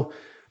 So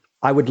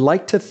I would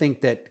like to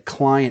think that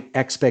client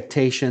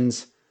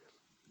expectations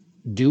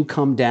do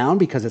come down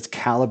because it's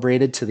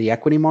calibrated to the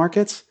equity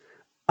markets.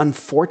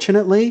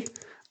 Unfortunately,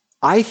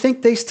 I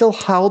think they still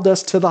held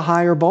us to the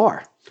higher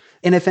bar.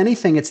 And if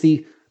anything, it's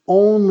the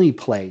only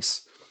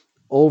place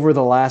over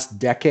the last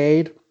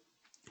decade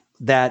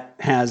that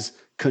has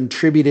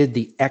contributed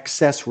the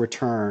excess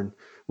return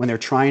when they're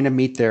trying to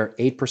meet their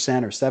 8%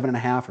 or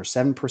 7.5% or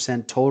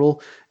 7%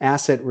 total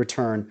asset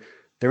return.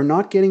 They're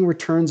not getting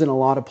returns in a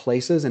lot of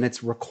places, and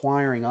it's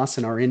requiring us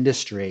in our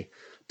industry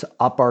to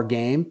up our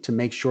game to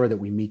make sure that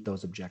we meet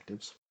those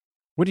objectives.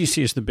 What do you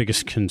see as the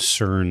biggest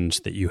concerns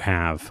that you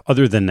have,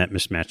 other than net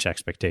mismatch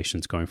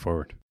expectations going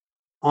forward?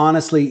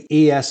 Honestly,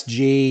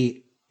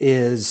 ESG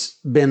has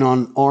been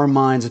on our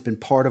minds. It's been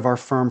part of our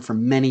firm for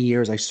many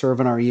years. I serve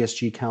on our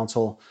ESG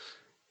council,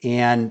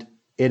 and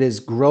it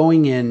is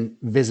growing in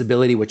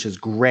visibility, which is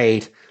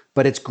great,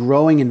 but it's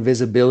growing in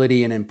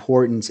visibility and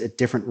importance at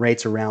different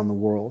rates around the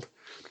world.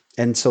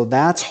 And so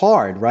that's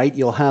hard, right?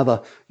 You'll have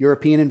a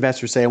European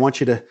investor say, I want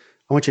you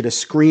to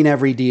screen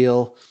every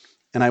deal,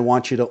 and I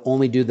want you to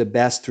only do the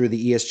best through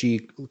the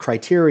ESG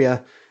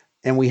criteria.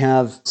 And we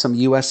have some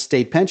US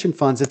state pension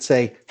funds that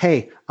say,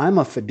 hey, I'm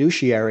a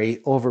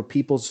fiduciary over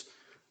people's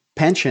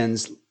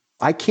pensions.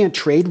 I can't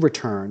trade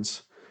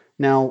returns.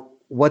 Now,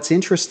 what's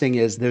interesting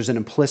is there's an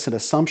implicit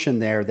assumption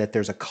there that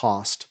there's a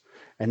cost,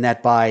 and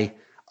that by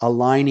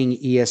aligning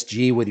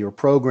ESG with your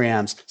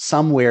programs,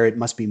 somewhere it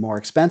must be more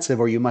expensive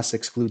or you must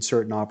exclude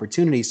certain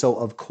opportunities. So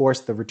of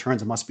course the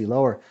returns must be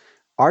lower.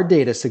 Our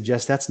data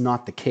suggests that's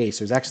not the case.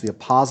 There's actually a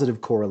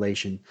positive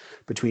correlation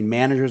between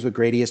managers with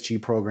great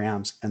ESG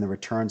programs and the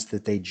returns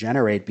that they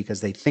generate,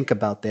 because they think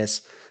about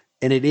this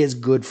And it is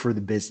good for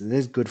the business. It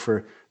is good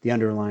for the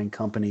underlying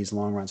company's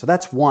long run. So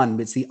that's one.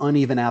 It's the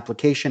uneven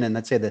application and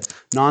let's say the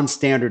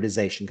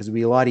non-standardization, because it would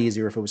be a lot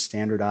easier if it was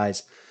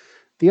standardized.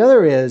 The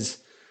other is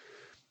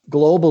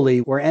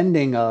globally, we're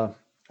ending a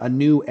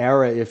new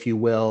era, if you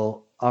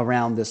will,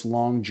 around this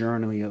long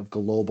journey of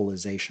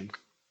globalization.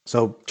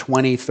 So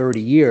 20,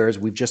 30 years,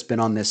 we've just been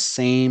on this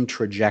same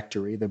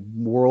trajectory. The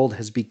world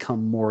has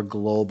become more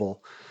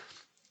global.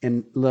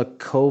 And look,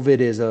 COVID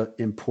is an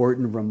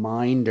important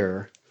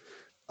reminder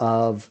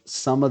of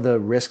some of the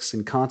risks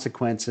and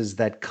consequences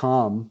that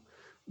come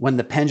when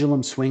the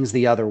pendulum swings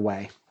the other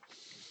way.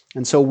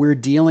 And so we're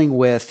dealing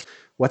with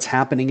what's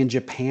happening in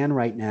Japan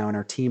right now and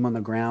our team on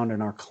the ground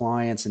and our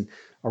clients. And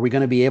are we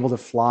going to be able to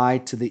fly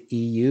to the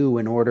EU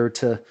in order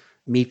to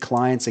meet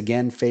clients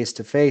again face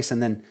to face?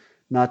 And then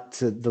not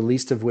to the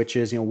least of which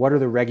is, what are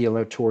the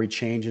regulatory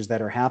changes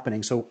that are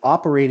happening? So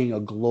operating a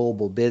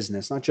global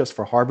business, not just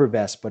for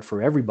HarbourVest, but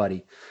for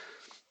everybody,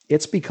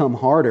 it's become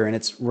harder and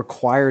it's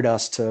required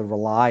us to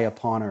rely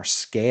upon our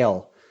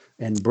scale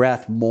and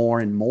breadth more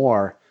and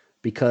more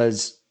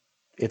because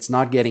it's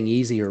not getting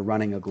easier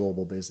running a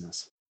global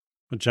business.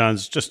 Well, John,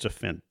 it's just a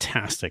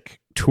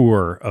fantastic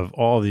tour of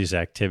all these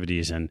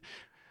activities. And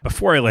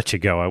before I let you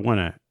go, I want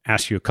to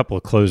ask you a couple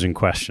of closing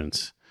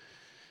questions.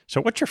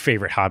 So what's your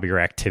favorite hobby or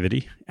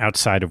activity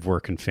outside of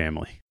work and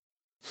family?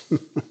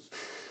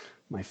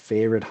 My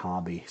favorite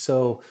hobby.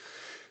 So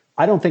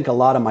I don't think a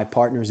lot of my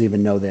partners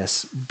even know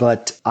this,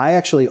 but I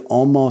actually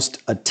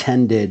almost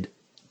attended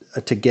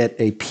to get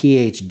a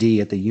PhD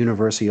at the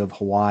University of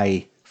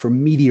Hawaii for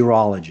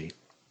meteorology.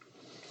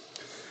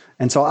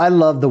 And so I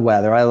love the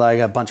weather. I like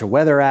a bunch of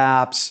weather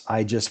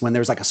apps. When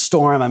there's like a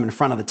storm, I'm in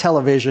front of the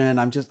television.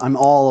 I'm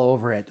all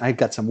over it. I've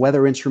got some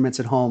weather instruments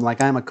at home.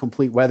 Like I'm a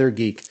complete weather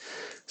geek.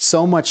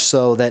 So much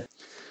so that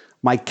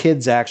my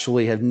kids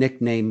actually have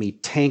nicknamed me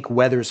Tank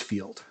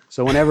Weathersfield.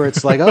 So whenever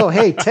it's like, oh,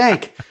 hey,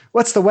 Tank,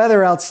 what's the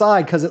weather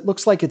outside? Because it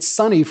looks like it's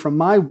sunny from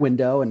my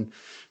window. And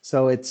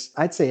so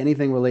I'd say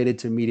anything related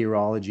to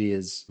meteorology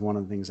is one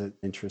of the things that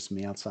interests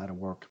me outside of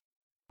work.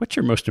 What's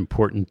your most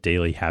important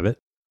daily habit?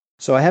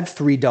 So I have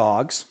 3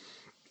 dogs,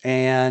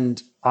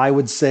 and I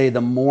would say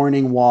the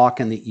morning walk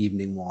and the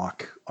evening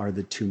walk are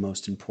the 2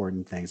 most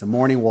important things. The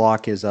morning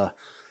walk is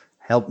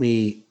help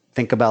me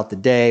think about the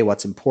day,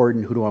 what's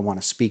important, who do I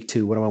want to speak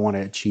to, what do I want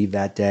to achieve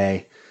that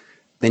day.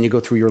 Then you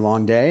go through your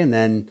long day, and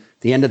then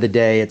at the end of the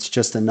day, it's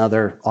just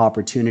another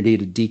opportunity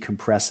to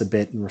decompress a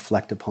bit and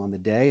reflect upon the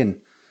day,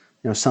 and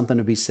something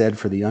to be said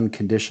for the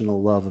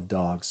unconditional love of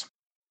dogs.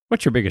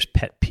 What's your biggest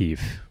pet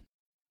peeve?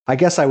 I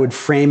guess I would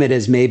frame it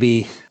as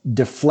maybe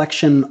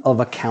deflection of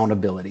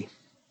accountability.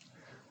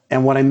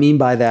 And what I mean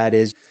by that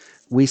is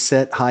we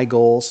set high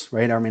goals,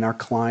 right? I mean, our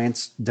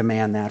clients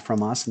demand that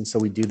from us, and so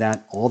we do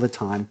that all the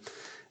time.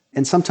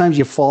 And sometimes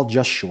you fall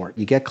just short.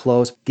 You get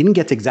close, didn't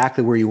get to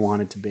exactly where you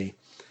wanted to be.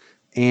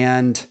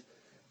 And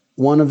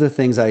one of the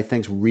things I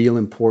think is real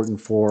important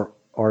for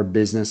our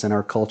business and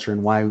our culture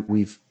and why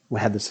we've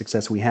had the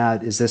success we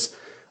had is this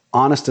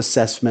honest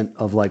assessment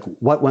of like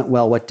what went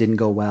well, what didn't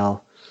go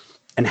well,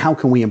 and how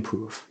can we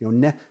improve?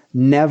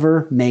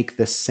 Never make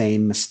the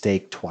same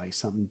mistake twice.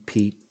 Something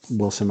Pete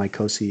Wilson, my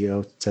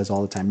co-CEO, says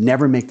all the time.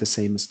 Never make the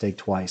same mistake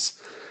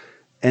twice.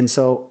 And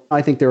so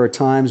I think there are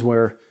times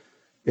where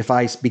if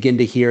I begin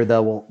to hear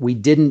we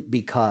didn't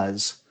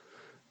because,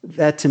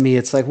 that to me,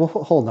 it's like, well,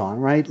 hold on,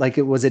 right? Like,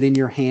 was it in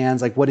your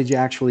hands? Like, what did you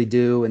actually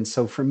do? And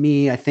so for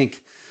me, I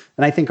think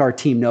our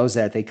team knows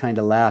that. They kind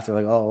of laugh. They're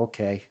like, oh,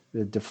 okay,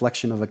 the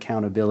deflection of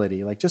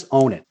accountability. Like, just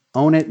own it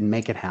and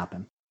make it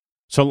happen.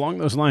 So along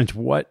those lines,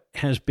 what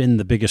has been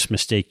the biggest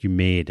mistake you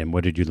made and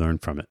what did you learn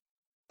from it?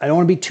 I don't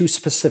want to be too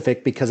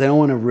specific because I don't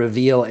want to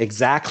reveal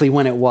exactly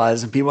when it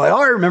was. And people are like,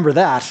 oh, I remember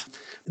that.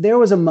 There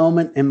was a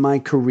moment in my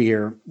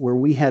career where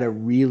we had a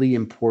really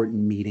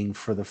important meeting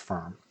for the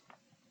firm.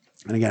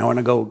 And again, I don't want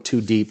to go too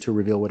deep to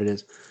reveal what it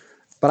is.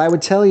 But I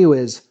would tell you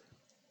is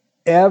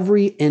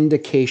every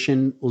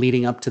indication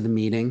leading up to the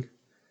meeting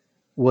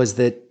was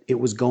that it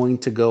was going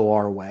to go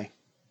our way.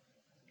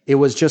 It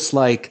was just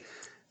like,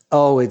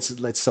 oh, it's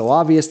so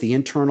obvious, the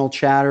internal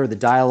chatter, the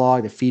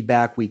dialogue, the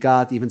feedback we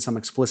got, even some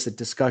explicit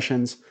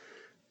discussions.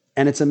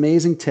 And it's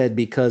amazing, Ted,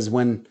 because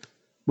when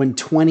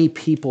 20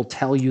 people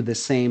tell you the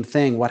same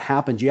thing, what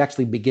happens? You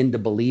actually begin to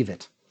believe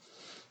it.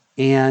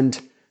 And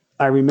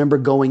I remember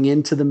going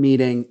into the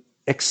meeting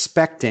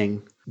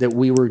expecting that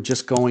we were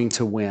just going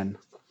to win.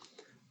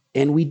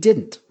 And we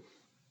didn't.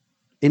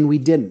 And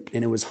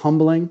it was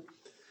humbling.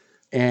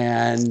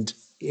 And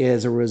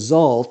as a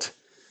result,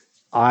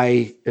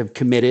 I have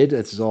committed,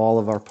 as all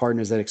of our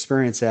partners that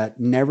experience that,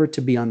 never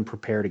to be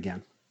unprepared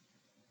again.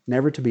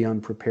 Never to be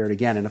unprepared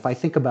again. And if I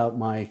think about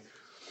one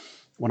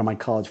of my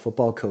college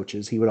football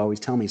coaches, he would always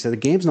tell me, the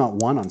game's not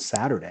won on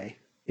Saturday.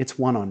 It's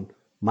won on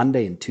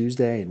Monday and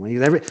Tuesday. And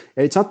Wednesday.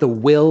 It's not the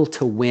will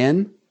to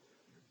win.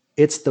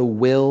 It's the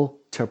will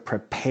to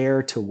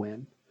prepare to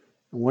win.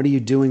 And what are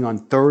you doing on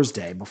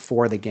Thursday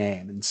before the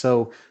game? And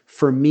so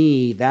for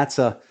me, that's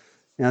a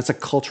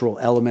cultural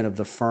element of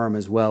the firm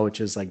as well, which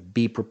is like,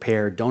 be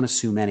prepared. Don't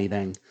assume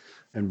anything.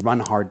 and run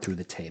hard through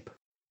the tape.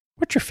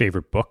 What's your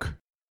favorite book?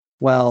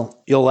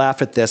 Well, you'll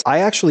laugh at this. I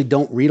actually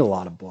don't read a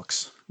lot of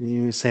books.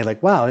 You say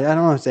like, wow, I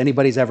don't know if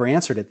anybody's ever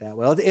answered it that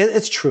well.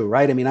 It's true,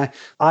 right? I mean,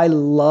 I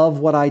love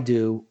what I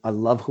do. I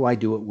love who I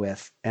do it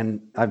with.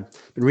 And I've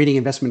been reading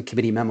investment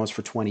committee memos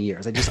for 20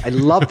 years. I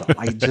love them.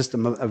 I just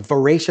am a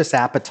voracious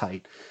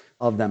appetite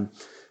of them.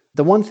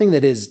 The one thing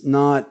that it's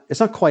not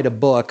quite a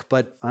book,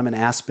 but I'm an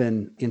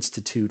Aspen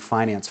Institute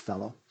finance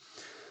fellow.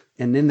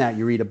 And in that,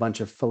 you read a bunch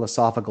of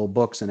philosophical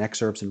books and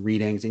excerpts and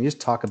readings, and you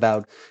just talk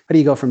about how do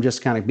you go from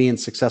just kind of being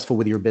successful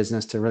with your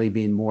business to really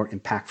being more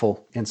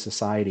impactful in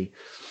society.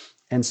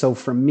 And so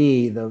for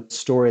me, the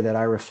story that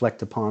I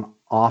reflect upon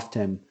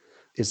often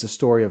is the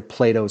story of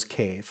Plato's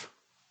cave,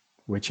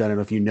 which I don't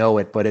know if you know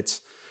it, but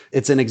it's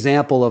an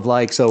example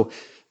of so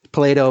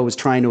Plato was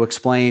trying to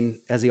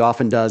explain, as he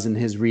often does in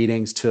his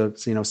readings, to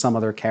some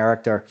other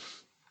character,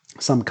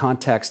 some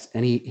context,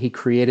 and he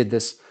created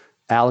this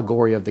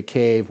allegory of the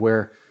cave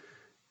where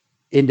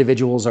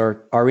individuals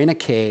are in a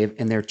cave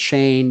and they're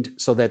chained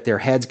so that their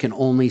heads can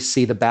only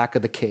see the back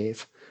of the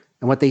cave.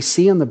 And what they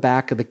see on the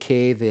back of the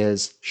cave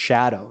is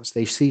shadows.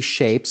 They see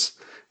shapes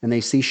and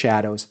they see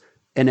shadows.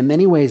 And in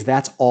many ways,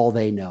 that's all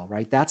they know,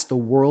 right? That's the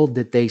world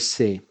that they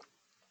see.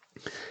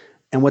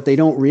 And what they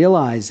don't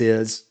realize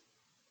is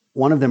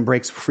one of them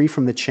breaks free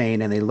from the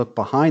chain and they look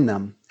behind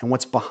them. And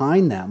what's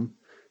behind them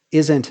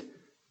isn't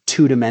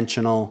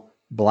two-dimensional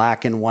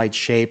black and white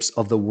shapes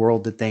of the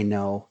world that they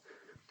know.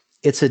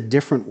 It's a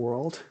different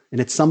world,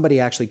 and it's somebody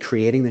actually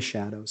creating the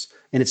shadows,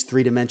 and it's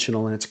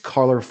three-dimensional, and it's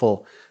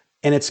colorful,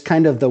 and it's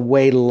kind of the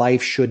way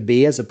life should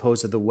be as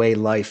opposed to the way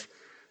life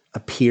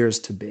appears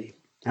to be.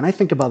 And I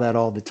think about that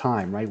all the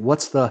time, right?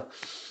 What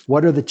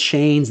are the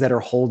chains that are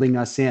holding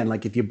us in?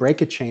 Like if you break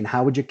a chain,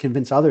 how would you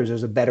convince others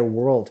there's a better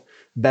world,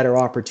 better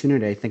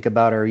opportunity? I think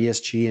about our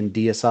ESG and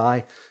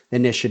DSI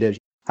initiatives.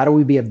 How do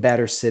we be a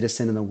better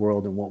citizen in the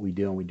world in what we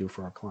do and we do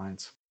for our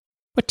clients?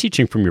 What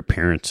teaching from your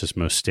parents has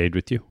most stayed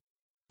with you?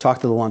 Talk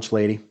to the lunch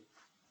lady.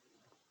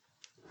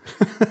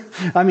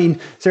 I mean,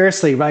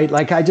 seriously, right?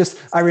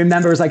 I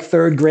remember it was like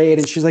third grade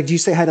and she's like, do you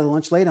say hi to the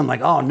lunch lady? I'm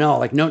like, oh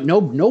no,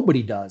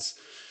 nobody does.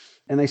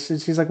 And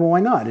she's like, well, why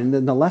not? And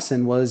then the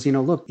lesson was,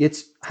 look,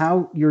 it's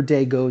how your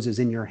day goes is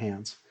in your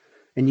hands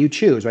and you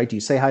choose, right? Do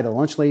you say hi to the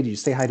lunch lady? Do you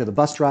say hi to the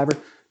bus driver?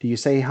 Do you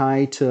say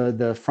hi to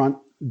the front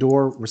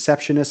door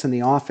receptionist in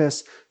the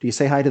office? Do you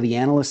say hi to the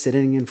analyst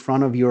sitting in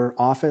front of your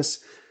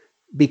office?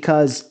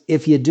 Because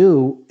if you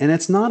do, and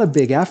it's not a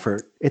big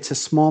effort, it's a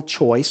small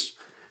choice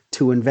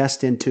to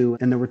invest into,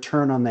 and the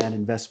return on that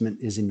investment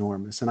is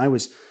enormous. And I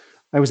was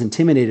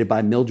intimidated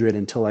by Mildred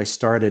until I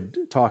started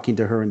talking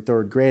to her in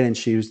third grade, and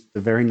she was a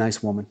very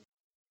nice woman.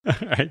 All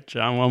right,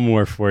 John, one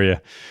more for you.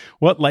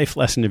 What life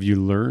lesson have you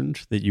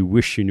learned that you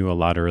wish you knew a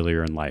lot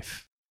earlier in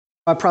life?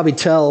 I'd probably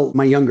tell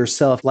my younger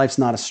self, life's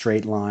not a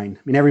straight line.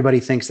 I mean, everybody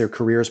thinks their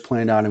career is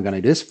planned out. I'm going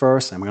to do this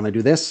first, I'm going to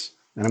do this,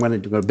 and I'm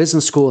going to go to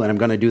business school, and I'm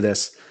going to do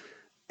this.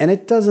 And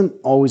it doesn't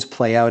always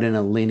play out in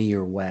a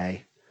linear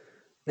way.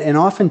 And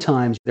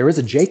oftentimes there is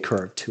a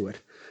J-curve to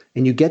it.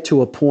 And you get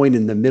to a point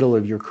in the middle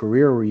of your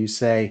career where you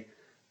say,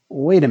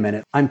 wait a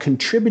minute, I'm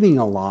contributing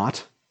a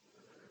lot,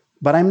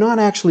 but I'm not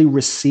actually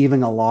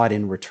receiving a lot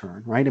in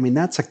return, right? I mean,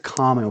 that's a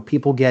common,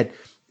 people get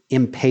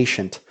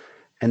impatient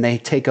and they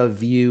take a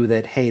view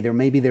that, hey,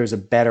 there's a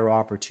better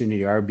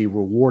opportunity or I would be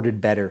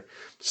rewarded better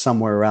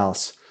somewhere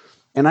else.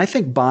 And I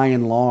think by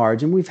and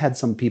large, and we've had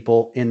some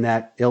people in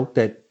that ilk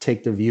that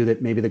take the view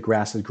that maybe the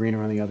grass is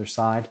greener on the other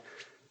side.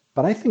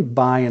 But I think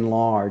by and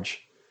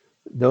large,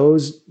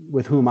 those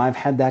with whom I've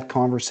had that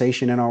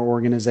conversation in our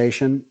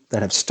organization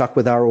that have stuck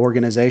with our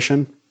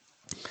organization,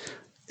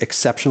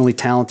 exceptionally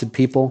talented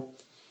people,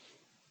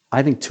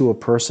 I think to a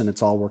person,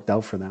 it's all worked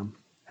out for them.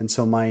 And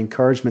so my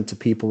encouragement to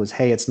people is,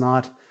 hey, it's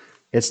not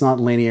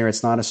linear.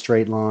 It's not a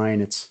straight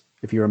line.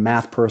 If you're a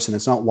math person,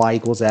 it's not y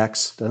equals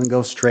x. It doesn't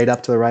go straight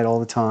up to the right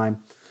all the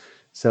time.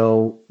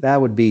 So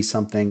that would be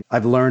something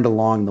I've learned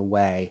along the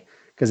way,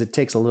 because it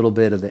takes a little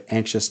bit of the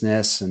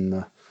anxiousness and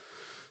the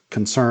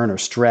concern or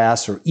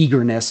stress or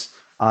eagerness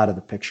out of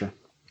the picture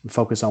and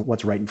focus on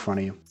what's right in front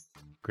of you.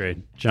 Great.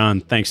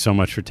 John, thanks so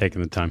much for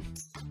taking the time.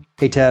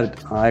 Hey,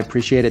 Ted, I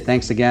appreciate it.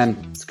 Thanks again.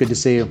 It's good to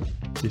see you.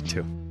 You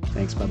too.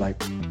 Thanks. Bye-bye.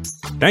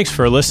 Thanks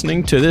for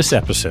listening to this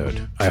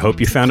episode. I hope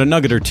you found a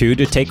nugget or two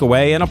to take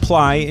away and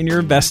apply in your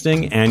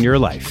investing and your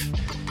life.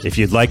 If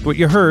you'd like what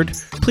you heard,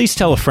 please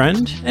tell a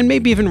friend and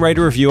maybe even write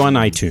a review on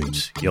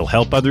iTunes. You'll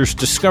help others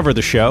discover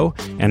the show,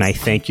 and I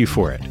thank you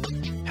for it.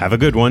 Have a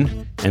good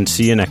one, and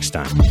see you next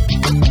time.